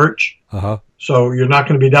great for perch. Uh-huh. So you're not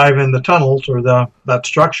going to be diving in the tunnels or that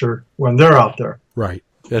structure when they're out there. Right.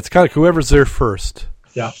 It's kind of whoever's there first.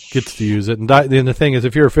 Yeah, gets to use it. And the thing is,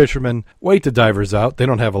 if you're a fisherman, wait the divers out. They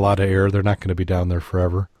don't have a lot of air. They're not going to be down there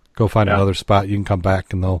forever. Go find another spot. You can come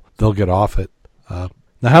back, and they'll get off it. Now,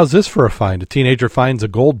 how's this for a find? A teenager finds a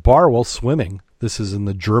gold bar while swimming. This is in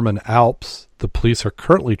the German Alps. The police are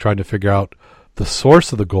currently trying to figure out the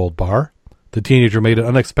source of the gold bar. The teenager made an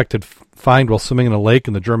unexpected find while swimming in a lake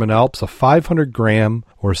in the German Alps, a 500-gram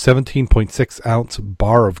or 17.6-ounce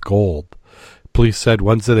bar of gold. Police said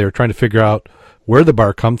Wednesday they were trying to figure out where the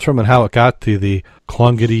bar comes from and how it got to the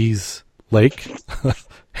Klongedes Lake.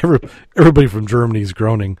 Everybody from Germany is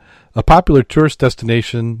groaning. A popular tourist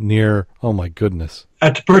destination near, oh my goodness.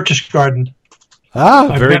 At the Berchtesgaden.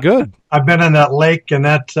 Very good. I've been in that lake, and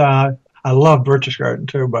I love Berchtesgaden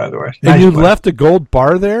too, by the way. And you left a gold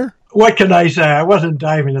bar there? What can I say? I wasn't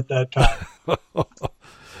diving at that time.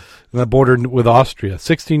 on the border with Austria.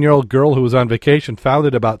 16-year-old girl who was on vacation found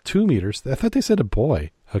it about 2 meters. I thought they said a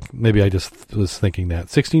boy. Maybe I just was thinking that.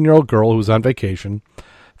 16-year-old girl who was on vacation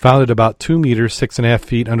found it about 2 meters, 6.5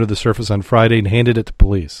 feet under the surface on Friday and handed it to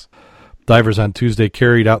police. Divers on Tuesday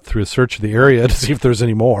carried out through a search of the area to see if there's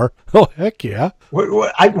any more. Oh, heck yeah.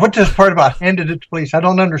 What's this part about handed it to police? I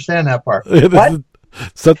don't understand that part. What?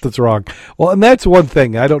 Something's wrong. Well, and that's one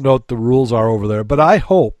thing. I don't know what the rules are over there, but I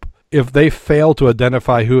hope if they fail to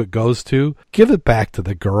identify who it goes to, give it back to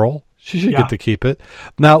the girl. She should get to keep it.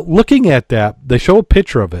 Now, looking at that, they show a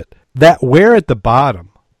picture of it. That where at the bottom,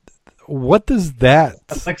 what does that?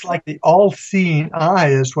 It looks like the all-seeing eye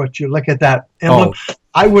is what you look at that emblem. Oh.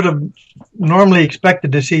 I would have normally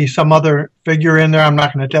expected to see some other figure in there. I'm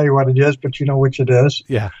not going to tell you what it is, but you know which it is.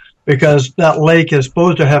 Yeah. Because that lake is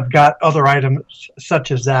supposed to have got other items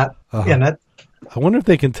such as that in it. I wonder if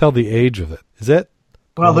they can tell the age of it. Is it?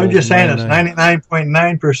 Well, they're just saying it's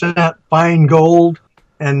 99.9% fine gold.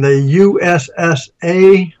 And the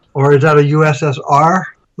USSA, or is that a USSR? A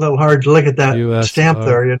little hard to look at that USR, stamp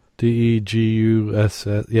there.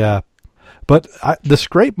 DEGUSS, yeah. But the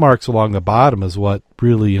scrape marks along the bottom is what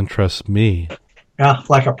really interests me. Yeah,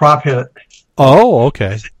 like a prop hit it. Oh,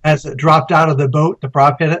 okay. As it dropped out of the boat, the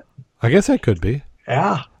prop hit it. I guess that could be.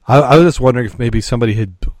 Yeah. I was just wondering if maybe somebody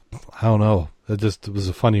had, I don't know. It was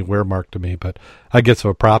a funny wear mark to me, but I guess if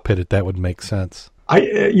a prop hit it, that would make sense.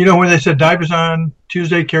 When they said divers on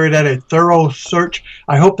Tuesday carried out a thorough search,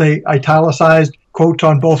 I hope they italicized quotes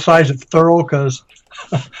on both sides of thorough, because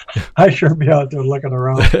I sure be out there looking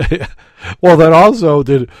around. Well, then also,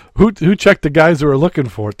 who checked the guys who were looking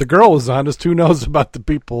for it? The girl was honest. Who knows about the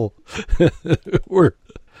people who were...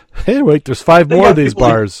 Hey, wait, there's 5 more of these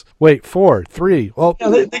bars. Wait, 4, 3. Well,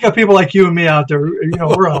 yeah, they got people like you and me out there.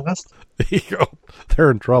 We're honest.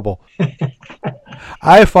 They're in trouble.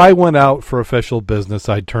 If I went out for official business,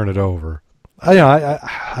 I'd turn it over. I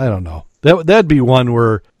don't know. That'd be one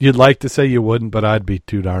where you'd like to say you wouldn't, but I'd be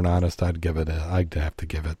too darn honest. I'd have to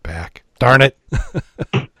give it back. Darn it.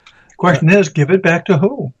 The question is, give it back to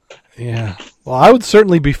who? Yeah. Well, I would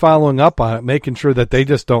certainly be following up on it, making sure that they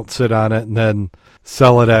just don't sit on it and then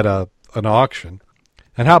sell it at an auction.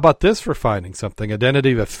 And how about this for finding something?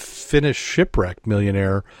 Identity of a Finnish shipwreck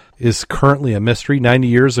millionaire is currently a mystery. 90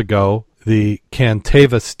 years ago, the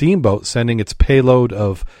Kanteva steamboat sending its payload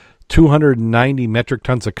of 290 metric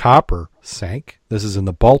tons of copper sank. This is in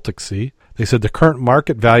the Baltic Sea. They said the current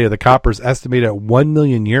market value of the copper is estimated at 1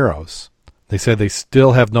 million euros. They said they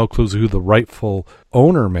still have no clues who the rightful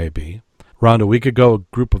owner may be. Around a week ago,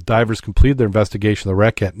 a group of divers completed their investigation of the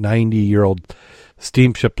wreck at 90-year-old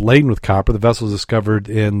steamship laden with copper. The vessel was discovered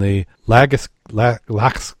in the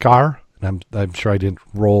Laxkar, and I'm sure I didn't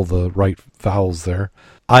roll the right vowels there,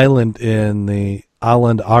 island in the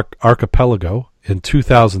Åland archipelago in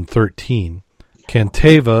 2013.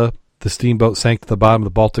 Kanteva, the steamboat, sank to the bottom of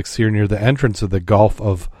the Baltic Sea near the entrance of the Gulf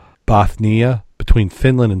of Bothnia between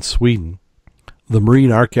Finland and Sweden. The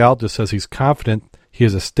marine archaeologist says he's confident he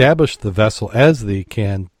has established the vessel as the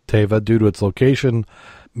Kanteva due to its location,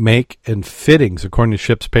 make, and fittings. According to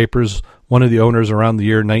ship's papers, one of the owners around the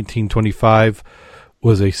year 1925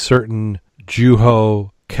 was a certain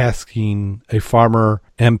Juho Kaskin, a farmer,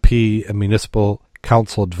 MP, and municipal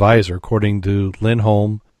council advisor. According to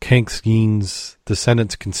Lindholm, Kaskin's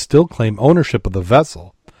descendants can still claim ownership of the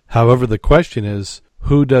vessel. However, the question is,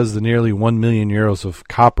 who does the nearly 1 million euros of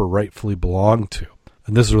copper rightfully belong to?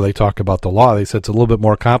 And this is where they talk about the law. They said it's a little bit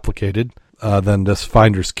more complicated than this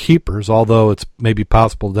finders keepers. Although it's maybe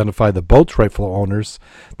possible to identify the boat's rightful owners,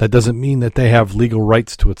 that doesn't mean that they have legal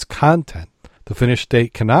rights to its content. The Finnish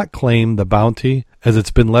state cannot claim the bounty, as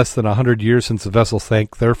it's been less than 100 years since the vessel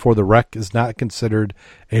sank. Therefore, the wreck is not considered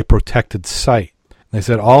a protected site. And they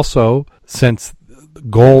said also, since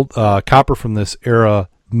gold, copper from this era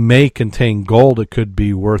may contain gold, it could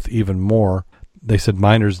be worth even more. They said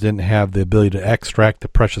miners didn't have the ability to extract the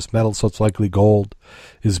precious metal, so it's likely gold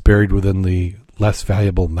is buried within the less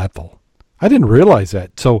valuable metal. I didn't realize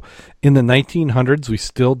that. So in the 1900s, we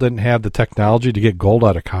still didn't have the technology to get gold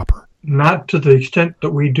out of copper. Not to the extent that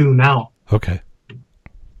we do now. Okay.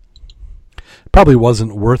 Probably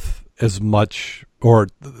wasn't worth as much or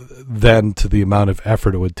then to the amount of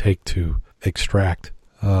effort it would take to extract.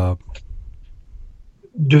 Do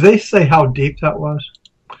they say how deep that was?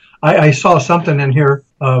 I saw something in here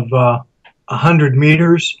of 100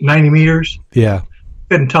 meters, 90 meters. Yeah.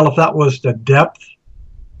 Couldn't tell if that was the depth.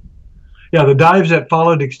 Yeah, the dives that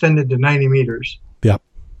followed extended to 90 meters. Yep.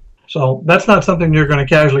 So that's not something you're going to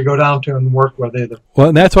casually go down to and work with either. Well,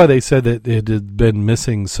 and that's why they said that it had been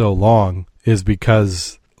missing so long, is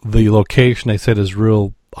because the location, they said, is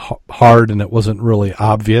real hard and it wasn't really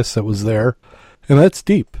obvious it was there. And that's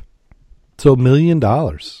deep. So $1 million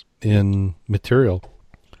in material.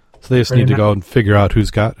 So they just need to go and figure out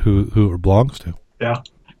who's got who it belongs to. Yeah.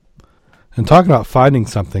 And talking about finding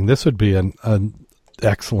something, this would be an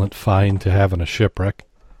excellent find to have in a shipwreck.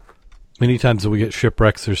 Many times when we get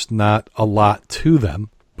shipwrecks, there's not a lot to them.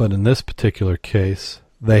 But in this particular case,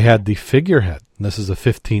 they had the figurehead. And this is a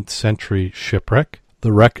 15th century shipwreck.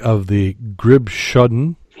 The wreck of the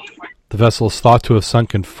Gribsjön. The vessel is thought to have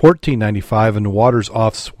sunk in 1495 in the waters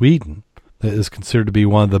off Sweden. It is considered to be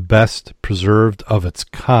one of the best preserved of its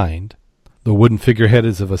kind. The wooden figurehead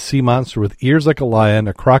is of a sea monster with ears like a lion.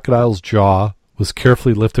 A crocodile's jaw was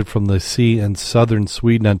carefully lifted from the sea in southern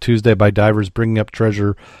Sweden on Tuesday by divers bringing up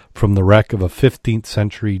treasure from the wreck of a 15th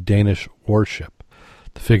century Danish warship.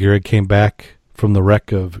 The figurehead came back from the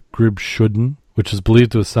wreck of Gribsjön, which is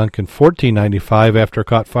believed to have sunk in 1495 after it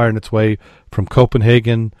caught fire on its way from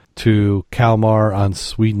Copenhagen to Kalmar on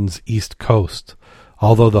Sweden's east coast.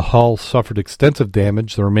 Although the hull suffered extensive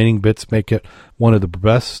damage, the remaining bits make it one of the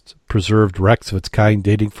best preserved wrecks of its kind,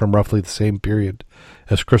 dating from roughly the same period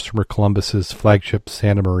as Christopher Columbus's flagship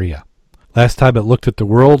Santa Maria. Last time it looked at the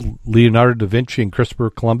world, Leonardo da Vinci and Christopher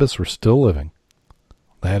Columbus were still living.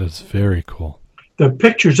 That is very cool. The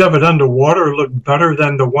pictures of it underwater look better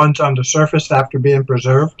than the ones on the surface after being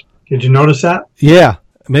preserved. Did you notice that? Yeah.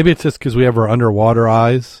 Maybe it's just because we have our underwater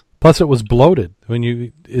eyes. Plus, it was bloated.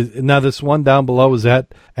 Now, this one down below, is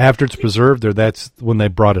that after it's preserved, or that's when they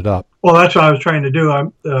brought it up? Well, that's what I was trying to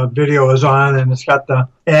do. The video is on, and it's got the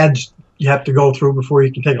ads you have to go through before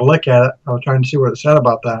you can take a look at it. I was trying to see what it said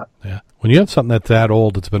about that. Yeah. When you have something that's that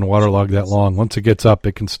old, it's been waterlogged that long, once it gets up,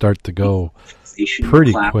 it can start to go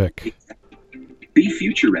pretty quick. Be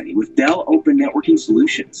future ready with Dell Open Networking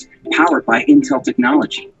Solutions, powered by Intel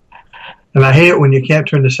technology. And I hate it when you can't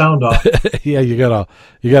turn the sound off. Yeah, you gotta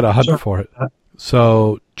hunt for it.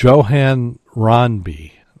 So Johan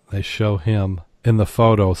Ronby, they show him in the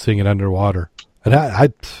photo seeing it underwater, and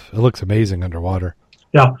it looks amazing underwater.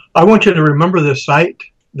 Yeah, I want you to remember this site,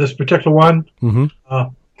 this particular one,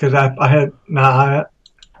 because there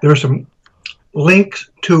were some links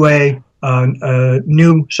to a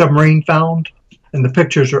new submarine found, and the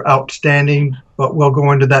pictures are outstanding. But we'll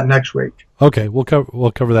go into that next week. Okay, we'll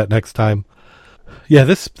cover that next time. Yeah,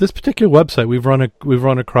 this particular website we've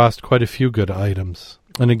run across quite a few good items,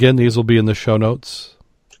 and again, these will be in the show notes.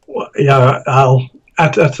 Well, yeah,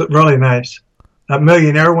 that's really nice. That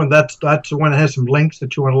millionaire one, that's the one that has some links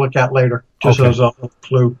that you want to look at later, just as a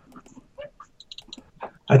clue.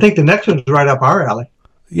 I think the next one's right up our alley.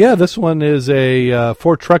 Yeah, this one is a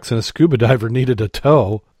 4 trucks and a scuba diver needed a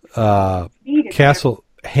tow. Castle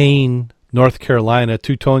Hayne, North Carolina,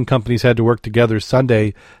 2 towing companies had to work together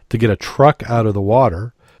Sunday to get a truck out of the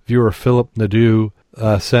water. Viewer Philip Nadeau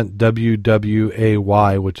sent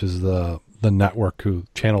WWAY, which is the network,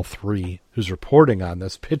 Channel 3, who's reporting on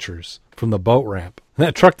this, pictures from the boat ramp. And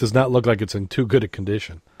that truck does not look like it's in too good a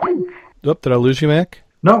condition. Did I lose you, Mac?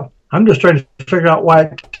 No, I'm just trying to figure out why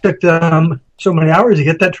it took them so many hours to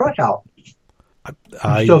get that truck out.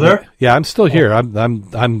 Still there? Yeah, I'm still here.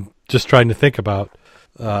 I'm just trying to think about.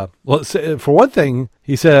 For one thing,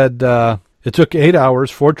 he said it took 8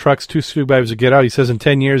 hours, 4 trucks, 2 scuba divers to get out. He says in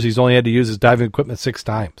 10 years, he's only had to use his diving equipment 6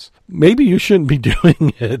 times. Maybe you shouldn't be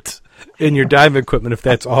doing it in your diving equipment if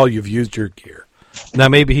that's all you've used your gear. Now,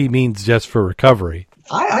 maybe he means just for recovery.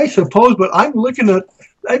 I suppose, but I'm looking at,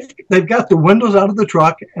 they've got the windows out of the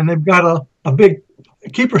truck, and they've got a big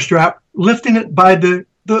keeper strap lifting it by the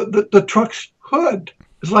truck's hood.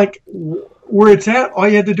 It's like where it's at, all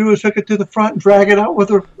you had to do is hook it to the front and drag it out with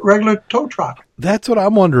a regular tow truck. That's what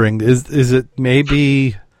I'm wondering. Is it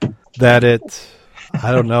maybe that it,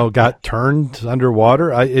 I don't know, got turned underwater?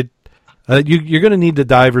 You're going to need the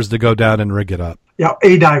divers to go down and rig it up. Yeah,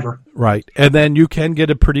 a diver. Right. And then you can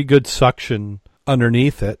get a pretty good suction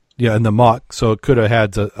underneath it, in the muck. So it could have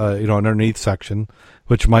had an underneath section,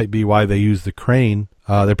 which might be why they used the crane.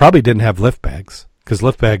 They probably didn't have lift bags, because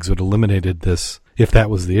lift bags would have eliminated this if that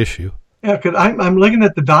was the issue. Yeah, because I'm looking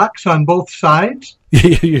at the docks on both sides.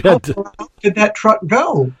 How did that truck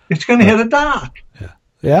go? It's going to hit a dock.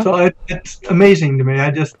 Yeah. So it's amazing to me.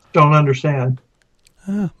 I just don't understand.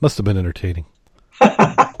 Must have been entertaining.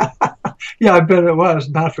 Yeah, I bet it was.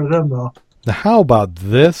 Not for them, though. Now, how about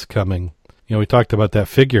this coming? We talked about that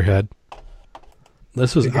figurehead.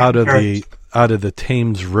 This was out of the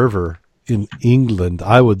Thames River in England.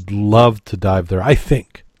 I would love to dive there, I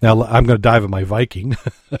think. Now, I'm going to dive in my Viking,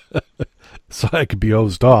 so I could be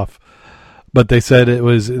hosed off. But they said it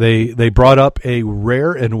was they brought up a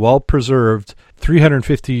rare and well-preserved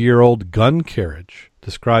 350-year-old gun carriage,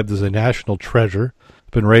 described as a national treasure.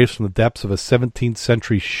 been raised from the depths of a 17th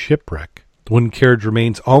century shipwreck. The wooden carriage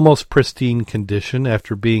remains almost pristine condition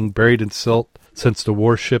after being buried in silt since the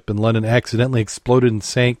warship in London accidentally exploded and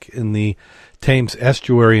sank in the Thames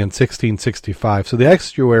estuary in 1665. So the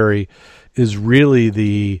estuary is really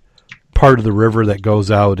the part of the river that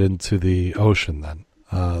goes out into the ocean then.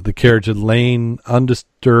 The carriage had lain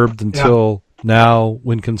undisturbed until now,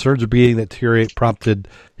 when concerns of being that deteriorate prompted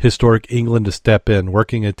Historic England to step in.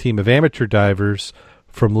 Working a team of amateur divers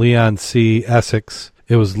from Leigh-on-Sea, Essex,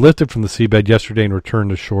 it was lifted from the seabed yesterday and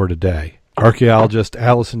returned to shore today. Archaeologist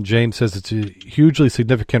Alison James says it's a hugely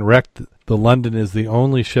significant wreck. The London is the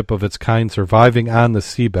only ship of its kind surviving on the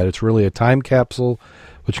seabed. It's really a time capsule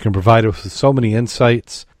which can provide us with so many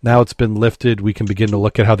insights. Now it's been lifted, we can begin to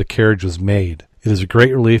look at how the carriage was made. It is a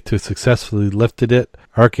great relief to have successfully lifted it.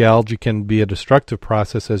 Archaeology can be a destructive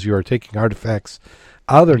process as you are taking artifacts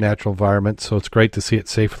out of their natural environment, so it's great to see it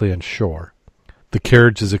safely on shore. The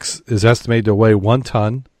carriage is estimated to weigh 1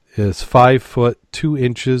 ton, is 5 foot 2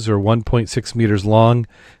 inches or 1.6 meters long,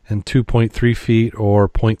 and 2.3 feet or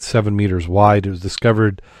 0.7 meters wide. It was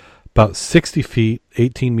discovered about 60 feet,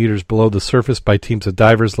 18 meters below the surface by teams of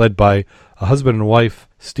divers led by a husband and wife,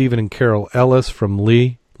 Stephen and Carol Ellis from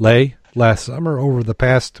Leigh. Last summer, over the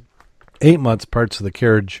past 8 months, parts of the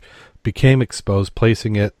carriage became exposed,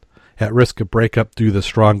 placing it at risk of breakup due to the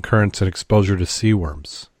strong currents and exposure to sea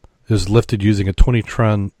worms. It was lifted using a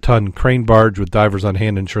 20-ton crane barge with divers on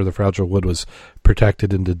hand to ensure the fragile wood was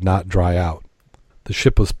protected and did not dry out. The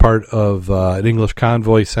ship was part of an English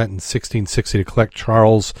convoy sent in 1660 to collect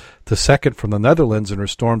Charles II from the Netherlands and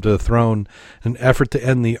restore him to the throne in an effort to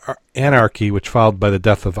end the anarchy which followed by the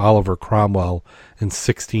death of Oliver Cromwell in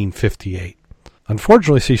 1658.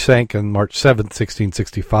 Unfortunately, she sank on March 7,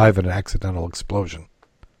 1665 in an accidental explosion.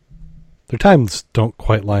 Their times don't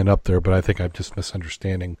quite line up there, but I think I'm just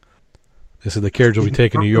misunderstanding. This is the carriage will be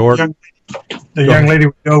taken to New York. The young lady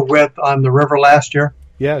we go with on the river last year.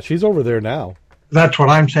 Yeah, she's over there now. That's what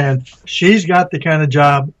I'm saying. She's got the kind of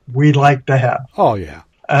job we'd like to have. Oh, yeah.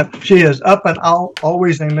 She is up and out,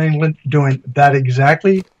 always in England, doing that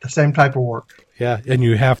exactly the same type of work. Yeah, and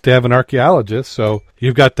you have to have an archaeologist, so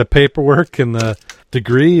you've got the paperwork and the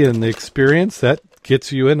degree and the experience that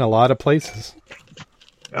gets you in a lot of places.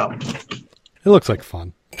 Yeah. It looks like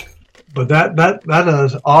fun. But that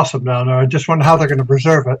is awesome down there. I just wonder how they're going to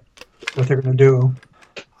preserve it, what they're going to do.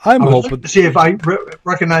 I'm hoping hoping to see if I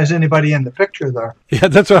recognize anybody in the picture there. Yeah,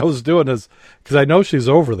 that's what I was doing, is because I know she's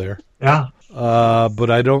over there. Yeah. But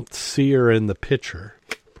I don't see her in the picture.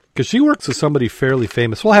 Because she works with somebody fairly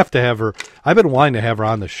famous. We'll have to have her. I've been wanting to have her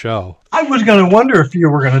on the show. I was going to wonder if you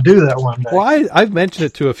were going to do that one day. Well, I've mentioned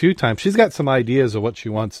it to a few times. She's got some ideas of what she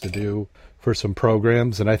wants to do for some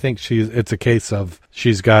programs, and I think it's a case of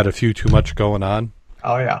she's got a few too much going on.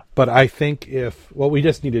 Oh, yeah. But I think what we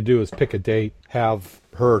just need to do is pick a date, have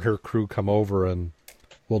her and her crew come over, and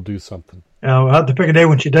we'll do something. Yeah, we'll have to pick a day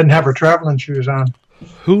when she doesn't have her traveling shoes on.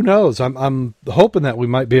 Who knows? I'm hoping that we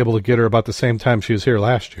might be able to get her about the same time she was here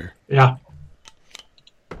last year. Yeah.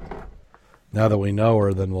 Now that we know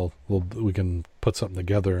her, then we can put something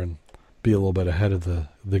together and be a little bit ahead of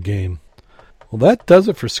the game. Well, that does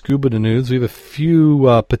it for scuba news. We have a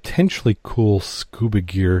few potentially cool scuba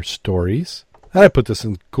gear stories. I put this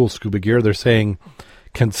in cool scuba gear. They're saying,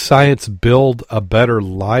 can science build a better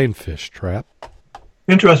lionfish trap?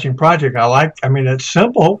 Interesting project. I mean, it's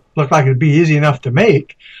simple. Looked like it'd be easy enough to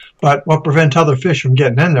make, but what prevents other fish from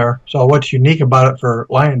getting in there? So what's unique about it for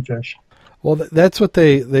lionfish? Well, that's what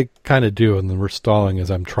they kind of do, and then we're stalling as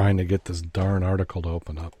I'm trying to get this darn article to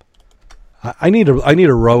open up. I need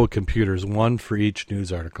a row of computers, one for each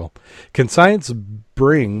news article. Can science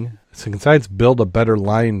build a better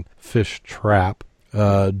lionfish trap?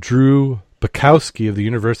 Drew Bukowski of the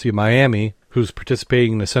University of Miami, who's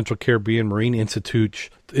participating in the Central Caribbean Marine Institute's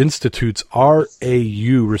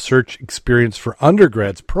RAU Research Experience for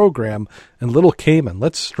Undergrads program in Little Cayman.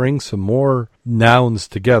 Let's string some more nouns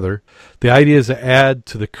together. The idea is to add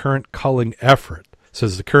to the current culling effort. It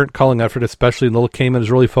says the current culling effort, especially in Little Cayman,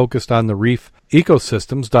 is really focused on the reef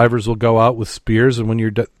ecosystems. Divers will go out with spears, and when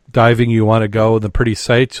you're diving, you want to go in the pretty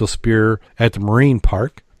sites. You'll spear at the marine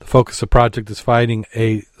park. The focus of the project is finding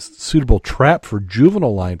a suitable trap for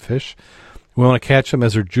juvenile lionfish. We want to catch them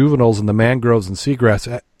as they're juveniles in the mangroves and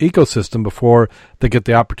seagrass ecosystem before they get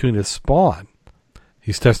the opportunity to spawn.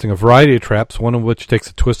 He's testing a variety of traps, one of which takes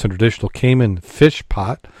a twist on traditional Cayman fish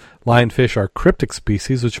pot. Lionfish are cryptic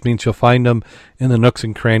species, which means you'll find them in the nooks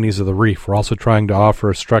and crannies of the reef. We're also trying to offer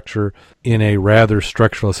a structure in a rather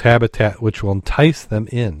structureless habitat, which will entice them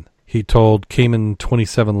in. He told Cayman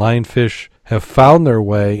 27 lionfish have found their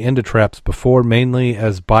way into traps before, mainly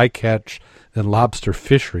as bycatch and lobster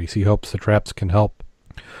fisheries. He hopes the traps can help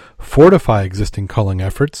fortify existing culling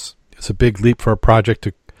efforts. It's a big leap for a project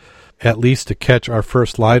to at least to catch our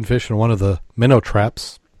first lionfish in one of the minnow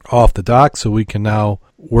traps off the dock, so we can now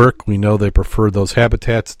work. We know they prefer those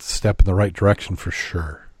habitats. It's a step in the right direction for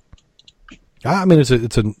sure. I mean, it's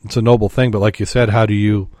a noble thing, but like you said, how do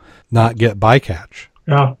you not get bycatch?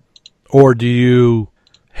 Yeah. Or do you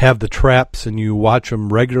have the traps and you watch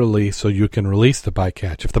them regularly so you can release the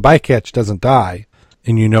bycatch? If the bycatch doesn't die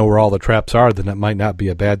and you know where all the traps are, then it might not be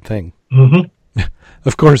a bad thing. Mm-hmm.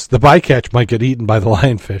 Of course, the bycatch might get eaten by the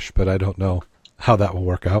lionfish, but I don't know how that will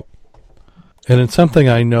work out. And in something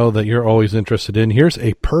I know that you're always interested in, here's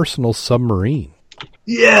a personal submarine.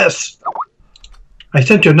 Yes. I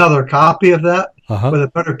sent you another copy of that with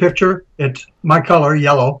a better picture. It's my color,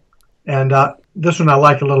 yellow. And this one I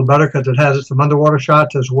like a little better because it has some underwater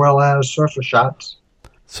shots as well as surface shots.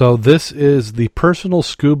 So this is the personal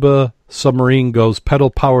scuba submarine, goes pedal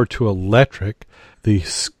power to electric. The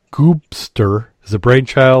Scoopster is the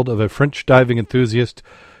brainchild of a French diving enthusiast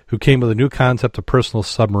who came with a new concept of personal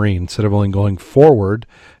submarine. Instead of only going forward,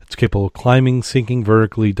 it's capable of climbing, sinking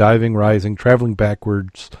vertically, diving, rising, traveling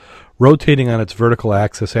backwards, rotating on its vertical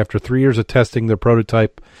axis. After 3 years of testing their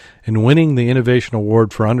prototype and winning the Innovation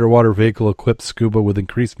Award for underwater vehicle-equipped scuba with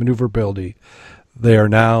increased maneuverability, they are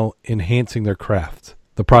now enhancing their craft.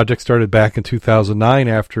 The project started back in 2009.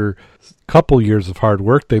 After a couple years of hard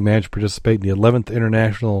work, they managed to participate in the 11th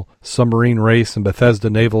International Submarine Race in Bethesda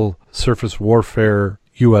Naval Surface Warfare,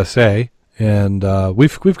 USA. And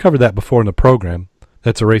we've covered that before in the program.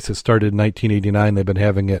 That's a race that started in 1989. They've been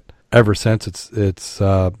having it ever since. It's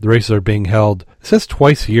the races are being held, it says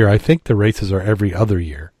twice a year. I think the races are every other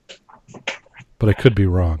year, but I could be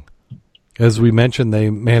wrong. As we mentioned, they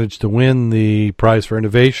managed to win the prize for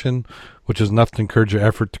innovation, which is enough to encourage your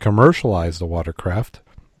effort to commercialize the watercraft.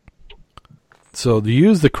 So to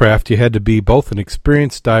use the craft, you had to be both an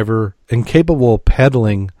experienced diver and capable of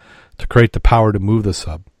pedaling to create the power to move the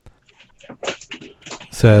sub.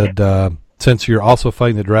 Said, since you're also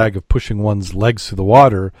fighting the drag of pushing one's legs through the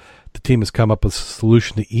water, the team has come up with a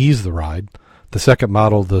solution to ease the ride. The second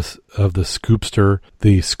model of the Scoopster,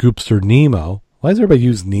 the Scoopster Nemo. Why does everybody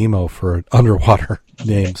use Nemo for underwater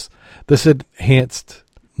names? This enhanced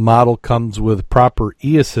model comes with proper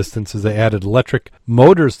e-assistance as they added electric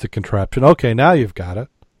motors to contraption. Okay, now you've got it.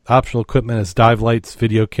 Optional equipment is dive lights,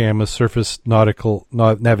 video cameras, surface nautical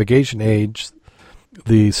navigation aids.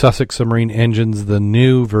 The Sussex submarine engines, the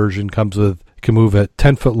new version, can move at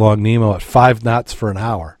 10-foot long Nemo at 5 knots for an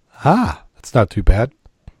hour. That's not too bad.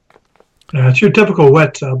 It's your typical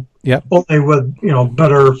wet sub. Yep. Only with,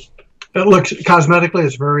 better. It looks cosmetically,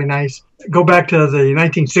 it's very nice. Go back to the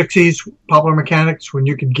 1960s, Popular Mechanics, when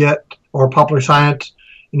you could get, or Popular Science,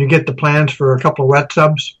 and you get the plans for a couple of wet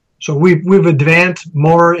subs. So we've advanced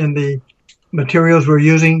more in the materials we're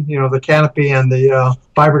using, the canopy and the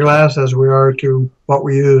fiberglass, as we are to what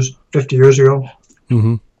we used 50 years ago.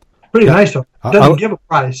 Mm-hmm. Pretty nice, though. It doesn't give a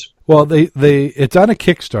price. Well, it's on a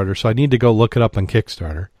Kickstarter, so I need to go look it up on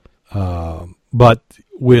Kickstarter. But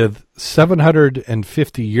with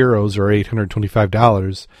 750 euros or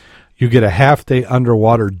 $825, you get a half-day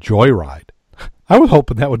underwater joyride. I was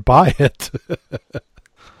hoping that would buy it.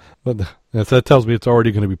 But that tells me it's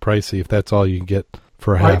already going to be pricey if that's all you can get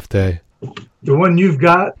for a half day. The one you've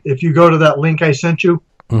got, if you go to that link I sent you,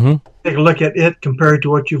 take a look at it compared to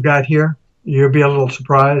what you've got here. You'll be a little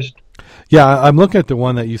surprised. Yeah, I'm looking at the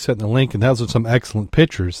one that you sent in the link, and those are some excellent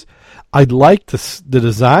pictures. I'd like the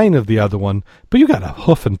design of the other one, but you got to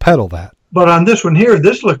hoof and pedal that. But on this one here,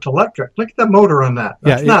 this looked electric. Look at that motor on that.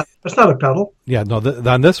 That's not a pedal. Yeah, no,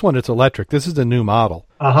 on this one it's electric. This is the new model.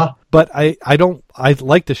 But I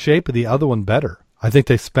like the shape of the other one better. I think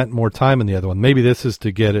they spent more time in the other one. Maybe this is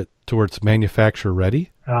to get it to where it's manufacturer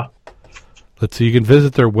ready. Yeah. Let's see. You can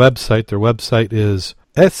visit their website. Their website is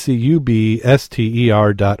scubster.org.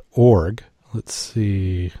 Let's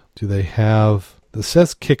see. Do they have... It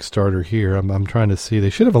says Kickstarter here. I'm trying to see. They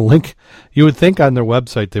should have a link. You would think on their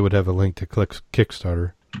website they would have a link to click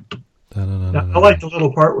Kickstarter. I like the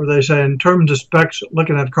little part where they say, in terms of specs,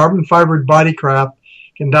 looking at carbon fibered body craft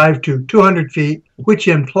can dive to 200 feet, which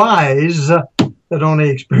implies that only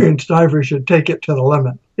experienced divers should take it to the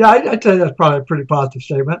limit. Yeah, I'd say that's probably a pretty positive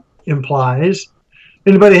statement. Implies.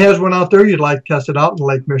 Anybody has one out there you'd like to test it out in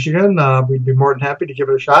Lake Michigan, we'd be more than happy to give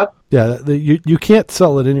it a shot. Yeah, you can't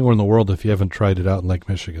sell it anywhere in the world if you haven't tried it out in Lake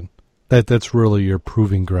Michigan. That's really your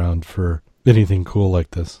proving ground for anything cool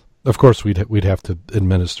like this. Of course, we'd have to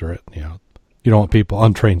administer it. You don't want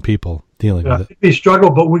untrained people dealing with it. It'd be a struggle,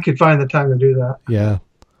 but we could find the time to do that. Yeah,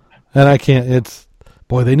 and I can't.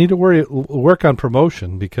 They need to work on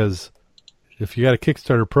promotion because if you got a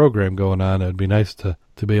Kickstarter program going on, it'd be nice to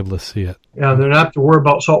be able to see it. Yeah, they don't have to worry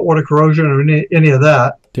about saltwater corrosion or any of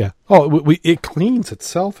that. Yeah. Oh, it cleans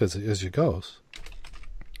itself as it goes.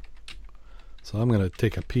 So I'm going to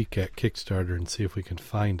take a peek at Kickstarter and see if we can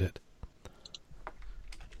find it.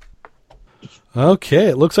 Okay,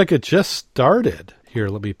 it looks like it just started. Here,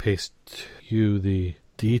 let me paste you the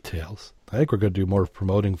details. I think we're going to do more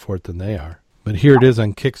promoting for it than they are. But here it is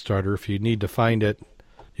on Kickstarter. If you need to find it,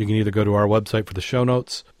 you can either go to our website for the show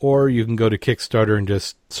notes, or you can go to Kickstarter and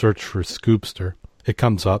just search for Scoopster. It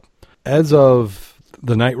comes up. As of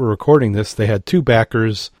the night we're recording this, they had 2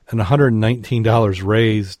 backers and $119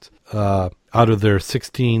 raised out of their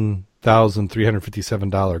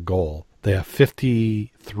 $16,357 goal. They have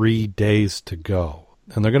 53 days to go.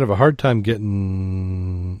 And they're going to have a hard time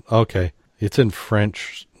getting... Okay, it's in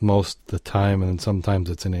French most of the time, and sometimes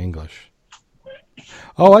it's in English.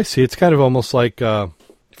 Oh, I see. It's kind of almost like...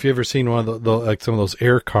 if you've ever seen one of like some of those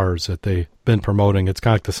air cars that they've been promoting, it's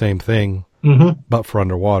kind of like the same thing, but for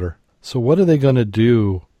underwater. So what are they going to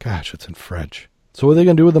do? Gosh, it's in French. So what are they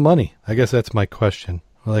going to do with the money? I guess that's my question.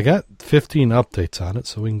 Well, they got 15 updates on it,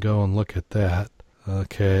 so we can go and look at that.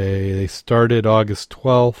 Okay, they started August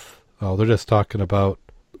 12th. Oh, they're just talking about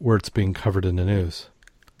where it's being covered in the news.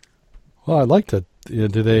 Well, I'd like to...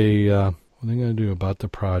 what are they going to do about the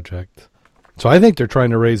project? So I think they're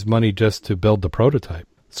trying to raise money just to build the prototype.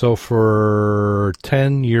 So for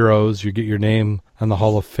 10 euros, you get your name on the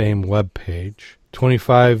Hall of Fame webpage.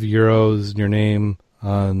 25 euros, your name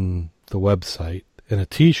on the website, and a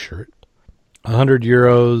T-shirt. 100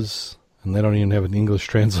 euros, and they don't even have an English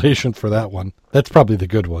translation for that one. That's probably the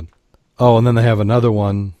good one. Oh, and then they have another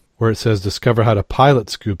one where it says, discover how to pilot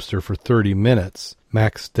Scoopster for 30 minutes.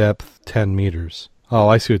 Max depth, 10 meters. Oh,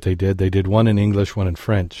 I see what they did. They did one in English, one in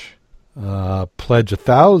French. Pledge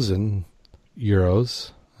 1,000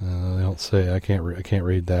 euros. They don't say. I can't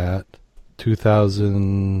read that.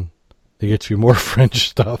 2,000. They get you more French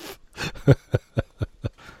stuff.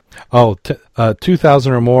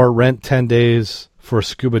 2,000 or more. Rent 10 days for a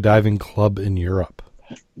scuba diving club in Europe.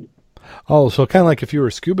 Oh, so kind of like if you were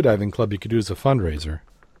a scuba diving club, you could do as a fundraiser.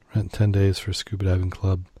 Rent 10 days for a scuba diving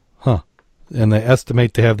club. Huh. And they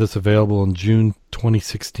estimate to have this available in June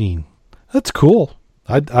 2016. That's cool.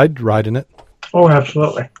 I'd ride in it. Oh,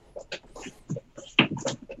 absolutely.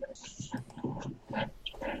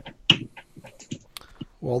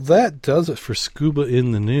 Well, that does it for Scuba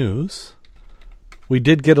in the News. We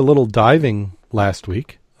did get a little diving last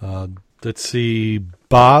week. Let's see,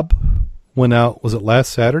 Bob went out, was it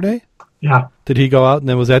last Saturday? Yeah. Did he go out and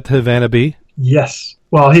then was that the Havana B? Yes.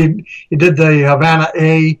 Well, he did the Havana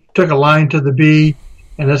A, took a line to the B,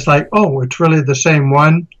 and it's like, oh, it's really the same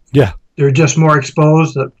one. Yeah. They're just more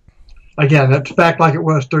exposed. Again, it's back like it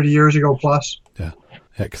was 30 years ago plus. Yeah,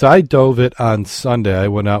 because I dove it on Sunday. I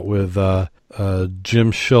went out with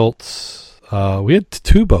Jim Schultz. We had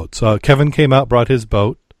 2 boats. Kevin came out, brought his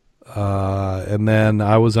boat. And then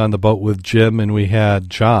I was on the boat with Jim, and we had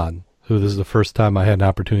John, who this is the first time I had an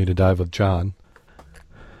opportunity to dive with John.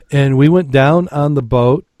 And we went down on the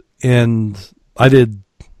boat, and I did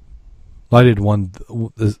one.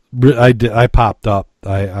 I popped up.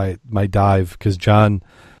 My dive because John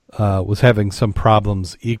was having some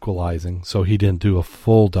problems equalizing, so he didn't do a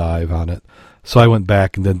full dive on it. So I went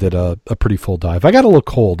back and then did a pretty full dive. I got a little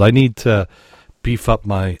cold. I need to beef up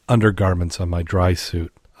my undergarments on my dry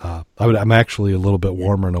suit. I'm actually a little bit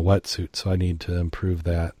warmer in a wetsuit, so I need to improve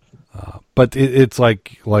that. But it's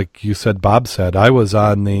like you said, Bob said,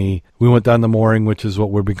 we went down the mooring, which is what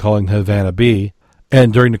we've been calling Havana B.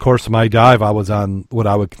 And during the course of my dive, I was on what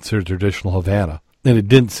I would consider traditional Havana. And it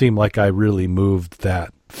didn't seem like I really moved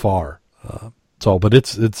that far. But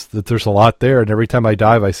there's a lot there. And every time I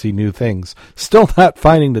dive, I see new things. Still not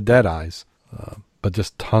finding the dead eyes, but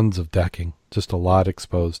just tons of decking, just a lot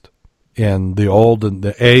exposed. And the old and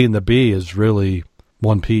the A and the B is really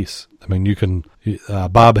one piece. I mean, you can,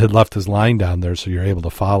 Bob had left his line down there, so you're able to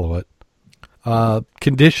follow it.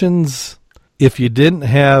 Conditions, if you didn't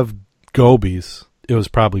have gobies, it was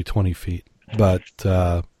probably 20 feet, but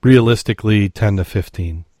realistically 10 to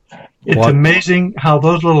 15. It's amazing how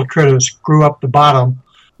those little critters screw up the bottom.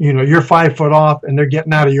 You know, you're 5 foot off and they're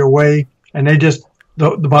getting out of your way, and they just,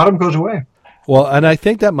 the bottom goes away. Well, and I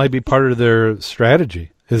think that might be part of their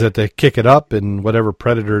strategy, is that they kick it up and whatever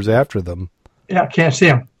predator's after them. Yeah, can't see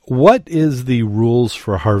them. What is the rules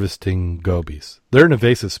for harvesting gobies? They're an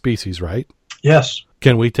invasive species, right? Yes.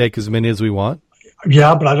 Can we take as many as we want?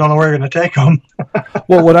 Yeah, but I don't know where you're going to take them.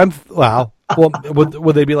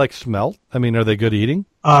 Would they be like smelt? I mean, are they good eating?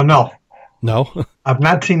 No. No? I've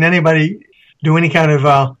not seen anybody do any kind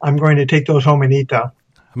of, I'm going to take those home and eat them.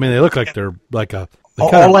 I mean, they look like they're like a.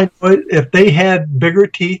 All I know is if they had bigger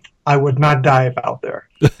teeth, I would not dive out there.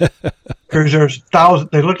 Because there's thousands.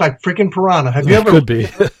 They look like freaking piranha. Have you ever could be.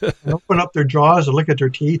 open up their jaws and look at their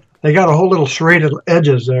teeth? They got a whole little serrated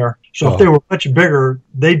edges there. So if they were much bigger,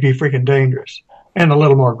 they'd be freaking dangerous and a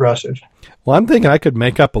little more aggressive. Well, I'm thinking I could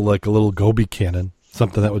make up a little goby cannon,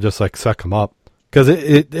 something that would just like suck them up, because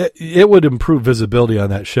it would improve visibility on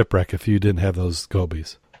that shipwreck if you didn't have those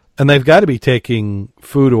gobies. And they've got to be taking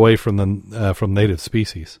food away from the from native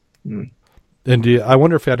species. Mm. And I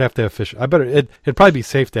wonder if I'd have to have fish. It'd probably be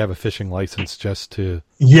safe to have a fishing license just to.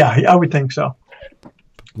 Yeah, I would think so.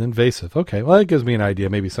 Invasive. Okay, well, that gives me an idea.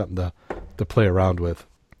 Maybe something to play around with.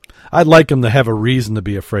 I'd like them to have a reason to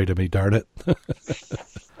be afraid of me. Darn it!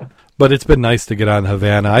 But it's been nice to get on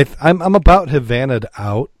Havana. I'm about Havana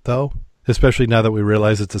out though, especially now that we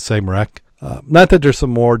realize it's the same wreck. Not that there's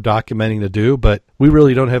some more documenting to do, but we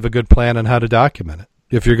really don't have a good plan on how to document it.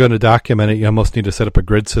 If you're going to document it, you almost need to set up a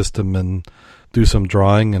grid system and do some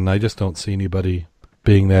drawing, and I just don't see anybody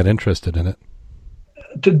being that interested in it.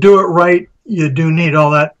 To do it right, you do need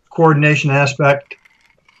all that coordination aspect.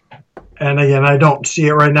 And again, I don't see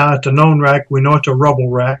it right now. It's a known wreck. We know it's a rubble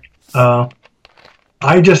wreck.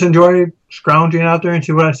 I just enjoy scrounging out there and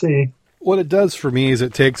see what I see. What it does for me is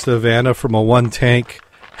it takes the Havana from a 1-tank,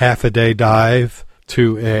 half-a-day dive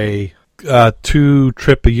to a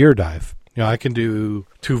 2-trip-a-year dive. You know, I can do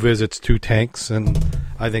 2 visits, 2 tanks, and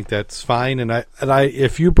I think that's fine. And I,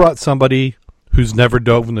 if you brought somebody who's never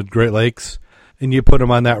dove in the Great Lakes and you put them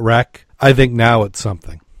on that wreck, I think now it's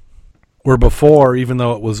something. Where before, even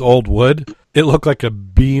though it was old wood, it looked like a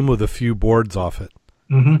beam with a few boards off it.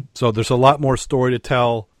 Mm-hmm. So there's a lot more story to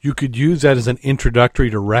tell. You could use that as an introductory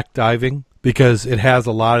to wreck diving because it has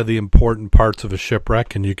a lot of the important parts of a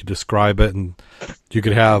shipwreck, and you could describe it, and you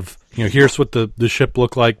could have, you know, here's what the ship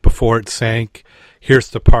looked like before it sank. Here's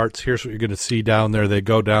the parts. Here's what you're going to see down there. They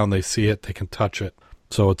go down, they see it, they can touch it.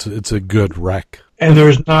 So it's a good wreck. And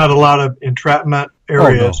there's not a lot of entrapment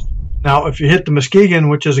areas. Oh, no. Now, if you hit the Muskegon,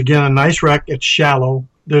 which is, again, a nice wreck, it's shallow.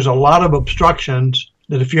 There's a lot of obstructions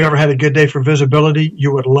that if you ever had a good day for visibility,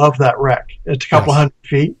 you would love that wreck. It's a couple hundred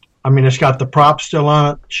feet. I mean, it's got the props still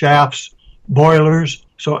on it, shafts, boilers.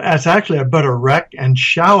 So it's actually a better wreck and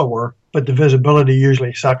shallower, but the visibility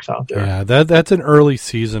usually sucks out there. Yeah, that's an early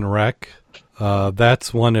season wreck.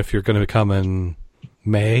 That's one if you're going to come in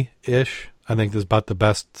May-ish. I think that's about the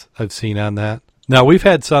best I've seen on that. Now, we've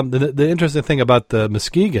had some. The interesting thing about the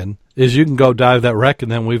Muskegon is you can go dive that wreck,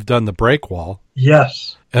 and then we've done the breakwall.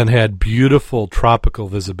 Yes. And had beautiful tropical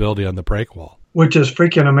visibility on the breakwall. Which is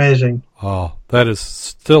freaking amazing. Oh, that is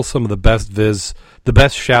still some of the best viz. The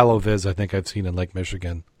best shallow viz I think I've seen in Lake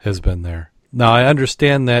Michigan has been there. Now, I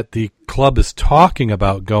understand that the club is talking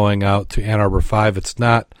about going out to Ann Arbor 5. It's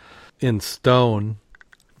not in stone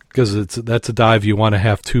because that's a dive you want to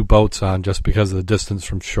have 2 boats on just because of the distance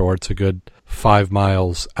from shore. It's a good 5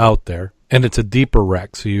 miles out there. And it's a deeper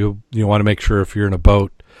wreck, so you want to make sure if you're in a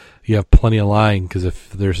boat, you have plenty of line, because if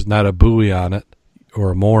there's not a buoy on it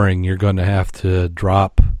or a mooring, you're going to have to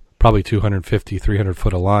drop probably 250, 300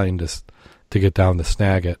 foot of line to get down to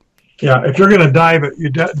snag it. Yeah, if you're going to dive it,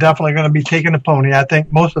 you're definitely going to be taking a pony. I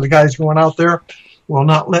think most of the guys going out there will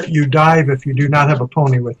not let you dive if you do not have a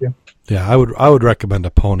pony with you. Yeah, I would recommend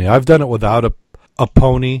a pony. I've done it without a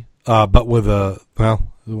pony, but with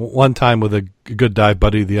one time with a good dive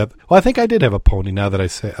buddy. The other, well, I think I did have a pony. Now that I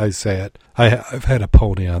say it, I've had a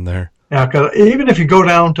pony on there. Yeah, because even if you go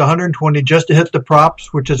down to 120 just to hit the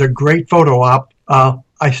props, which is a great photo op,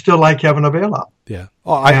 I still like having a bail op. Yeah.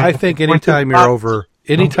 Oh, I think anytime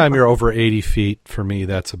you're over 80 feet, for me,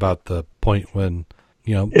 that's about the point when,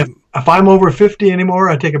 you know. If I'm over 50 anymore,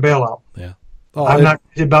 I take a bail op. Yeah. Oh, I'm not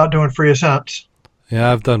crazy about doing free ascents. Yeah,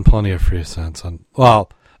 I've done plenty of free ascents on. Well,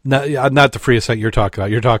 not the free ascent you're talking about.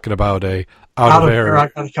 You're talking about a out of air. I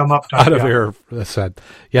got to come up. Out of air ascent.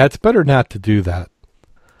 Yeah, it's better not to do that.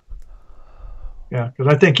 Yeah,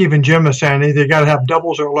 because I think even Jim is saying either you got to have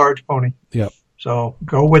doubles or a large pony. Yep. So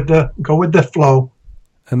go with the flow.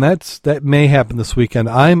 And that may happen this weekend.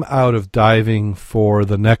 I'm out of diving for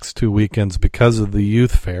the next 2 weekends because of the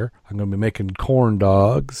youth fair. I'm going to be making corn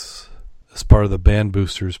dogs as part of the Band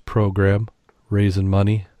Boosters program, raising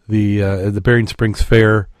money. The Bering Springs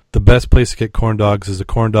Fair, the best place to get corn dogs is the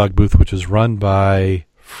corn dog booth, which is run by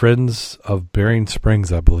Friends of Bering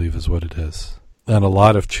Springs, I believe is what it is. And a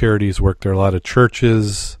lot of charities work there, a lot of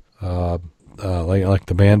churches, like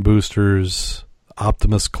the Band Boosters,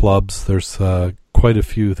 Optimus clubs. There's quite a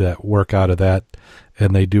few that work out of that,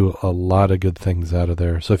 and they do a lot of good things out of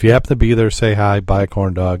there. So if you happen to be there, say hi, buy a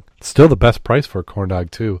corn dog. It's still the best price for a corn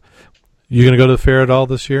dog, too. You going to go to the fair at all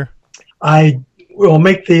this year? I we'll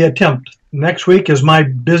make the attempt. Next week is my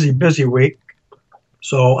busy week.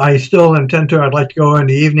 So I still intend to. I'd like to go in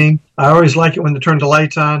the evening. I always like it when they turn the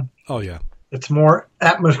lights on. Oh, yeah. It's more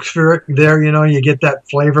atmospheric there, you get that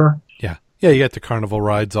flavor. Yeah. Yeah, you got the carnival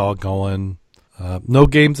rides all going. No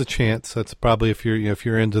games a chance. That's probably if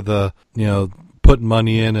you're into the, putting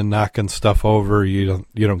money in and knocking stuff over, you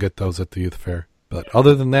don't get those at the youth fair. But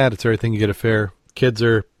other than that, it's everything you get at fair. Kids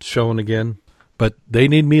are showing again, but they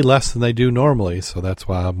need me less than they do normally, so that's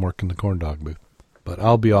why I'm working the corn dog booth. But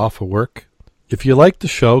I'll be off of work. If you like the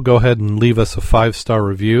show, go ahead and leave us a 5-star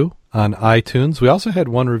review on iTunes. We also had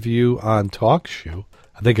one review on TalkShoe.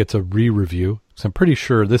 I think it's a re-review. So I'm pretty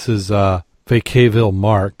sure this is Vacaville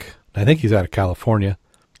Mark. I think he's out of California.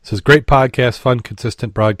 It says, great podcast, fun,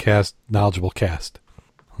 consistent broadcast, knowledgeable cast.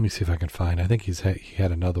 Let me see if I can find. I think he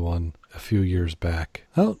had another one a few years back.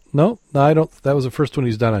 Oh, no, I don't. That was the first one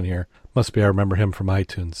he's done on here. Must be I remember him from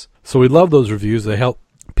iTunes. So we love those reviews. They help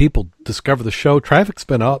people discover the show. Traffic's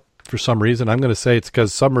been up for some reason. I'm going to say it's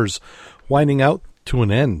because summer's winding out to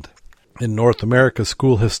an end. In North America,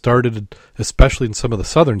 school has started, especially in some of the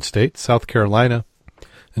southern states. South Carolina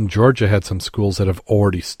and Georgia had some schools that have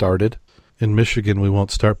already started. In Michigan, we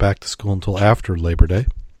won't start back to school until after Labor Day.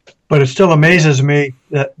 But it still amazes me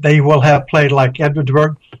that they will have played, like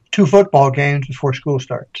Edwardsburg, 2 football games before school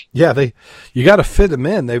starts. Yeah, you got to fit them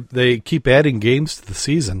in. They keep adding games to the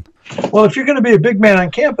season. Well, if you're going to be a big man on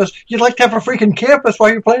campus, you'd like to have a freaking campus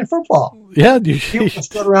while you're playing football. Yeah. You can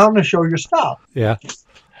sit around and show your stuff. Yeah.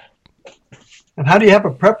 And how do you have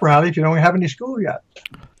a prep rally if you don't have any school yet?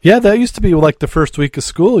 Yeah, that used to be like the first week of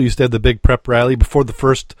school. You used to have the big prep rally before the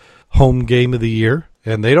first home game of the year,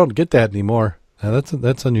 and they don't get that anymore. Now,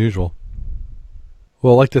 that's unusual.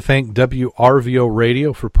 Well, I'd like to thank WRVO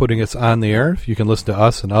Radio for putting us on the air. You can listen to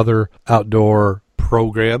us and other outdoor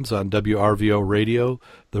programs on WRVO Radio,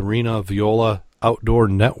 the Rena Viola Outdoor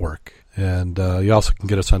Network. And you also can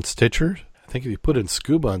get us on Stitcher. I think if you put in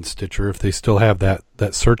Scuba on Stitcher, if they still have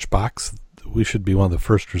that search box, we should be one of the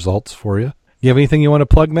first results for you. You have anything you want to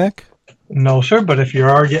plug, Mac? No, sir, but if you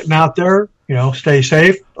are getting out there, stay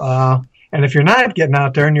safe. And if you're not getting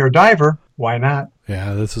out there and you're a diver, why not?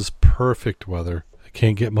 Yeah, this is perfect weather. It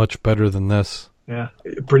can't get much better than this. Yeah,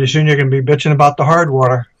 pretty soon you're going to be bitching about the hard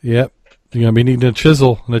water. Yep, you're going to be needing a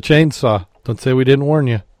chisel and a chainsaw. Don't say we didn't warn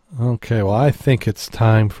you. Okay, well, I think it's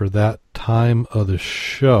time for that time of the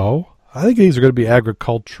show. I think these are going to be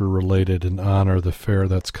agriculture related in honor of the fair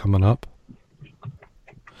that's coming up.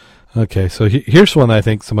 Okay, so here's one I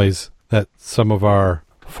think that some of our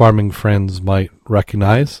farming friends might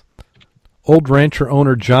recognize. Old rancher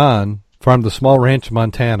owner John farmed a small ranch in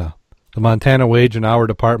Montana. The Montana Wage and Hour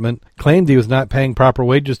Department claimed he was not paying proper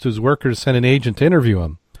wages to his workers, sent an agent to interview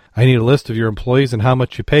him. I need a list of your employees and how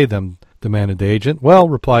much you pay them, demanded the agent. Well,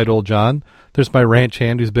 replied old John, there's my ranch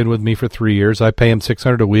hand who's been with me for 3 years. I pay him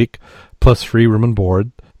 $600 a week plus free room and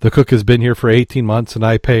board. The cook has been here for 18 months and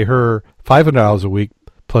I pay her $500 a week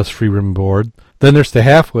plus free room and board. Then there's the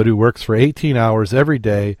halfwit who works for 18 hours every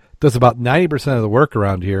day, does about 90% of the work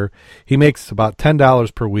around here. He makes about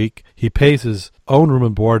 $10 per week. He pays his own room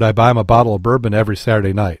and board. I buy him a bottle of bourbon every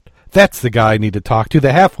Saturday night. That's the guy I need to talk to. The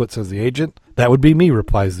halfwit, says the agent. That would be me,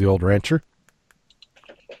 replies the old rancher.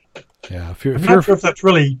 Yeah, I'm not sure if that's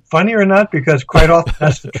really funny or not, because quite often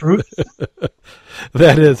that's the truth.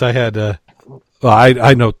 That is.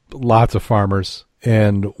 I know lots of farmers.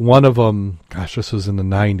 And one of them, this was in the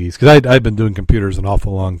 90s, because I've been doing computers an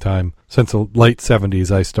awful long time. Since the late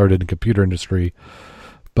 70s, I started in computer industry.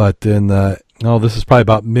 But this is probably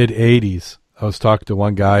about mid-80s, I was talking to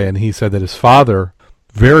one guy, and he said that his father,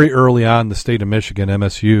 very early on in the state of Michigan,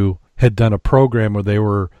 MSU, had done a program where they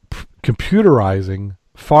were computerizing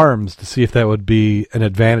farms to see if that would be an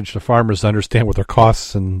advantage to farmers to understand what their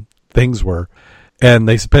costs and things were. And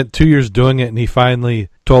they spent 2 years doing it, and he finally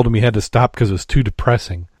told him he had to stop because it was too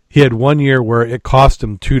depressing. He had 1 year where it cost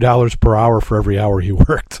him $2 per hour for every hour he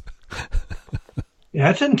worked.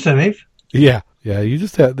 Yeah, that's incentive. Yeah. You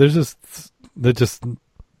just have,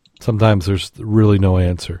 sometimes there's really no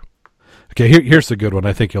answer. Okay, here's a good one.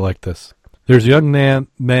 I think you'll like this. There's a young man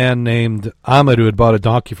named Ahmed who had bought a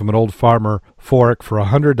donkey from an old farmer, Fork, for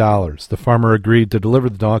 $100. The farmer agreed to deliver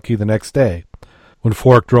the donkey the next day. When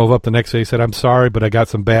Fork drove up the next day, he said, I'm sorry, but I got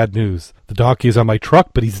some bad news. The donkey is on my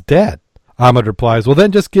truck, but he's dead. Ahmed replies, well,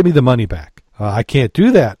 then just give me the money back. I can't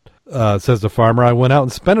do that, says the farmer. I went out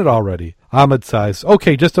and spent it already. Ahmed sighs,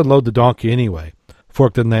 okay, just unload the donkey anyway.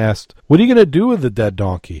 Fork then asked, what are you going to do with the dead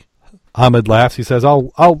donkey? Ahmed laughs. He says,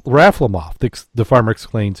 I'll raffle him off. The farmer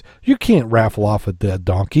exclaims, you can't raffle off a dead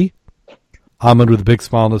donkey. Ahmed, with a big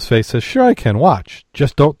smile on his face, says, sure I can. Watch.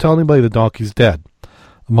 Just don't tell anybody the donkey's dead.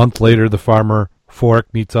 A month later, the farmer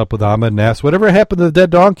Fork meets up with Ahmed and asks, whatever happened to the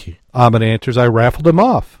dead donkey? Ahmed answers, I raffled him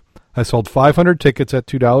off. I sold 500 tickets at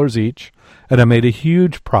 $2 each, and I made a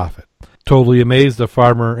huge profit. Totally amazed, the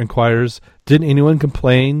farmer inquires, didn't anyone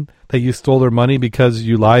complain that you stole their money because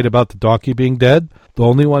you lied about the donkey being dead? The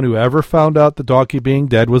only one who ever found out the donkey being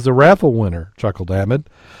dead was the raffle winner, chuckled Ahmed.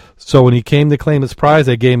 So when he came to claim his prize,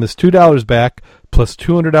 I gave him his $2 back plus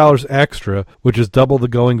 $200 extra, which is double the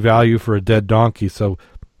going value for a dead donkey. So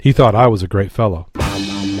he thought I was a great fellow.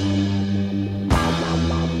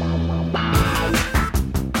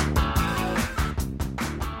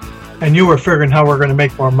 And you were figuring how we're going to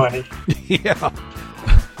make more money. Yeah.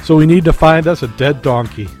 So we need to find us a dead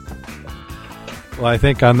donkey. Well, I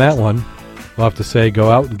think on that one, we'll have to say go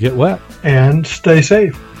out and get wet. And stay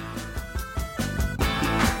safe.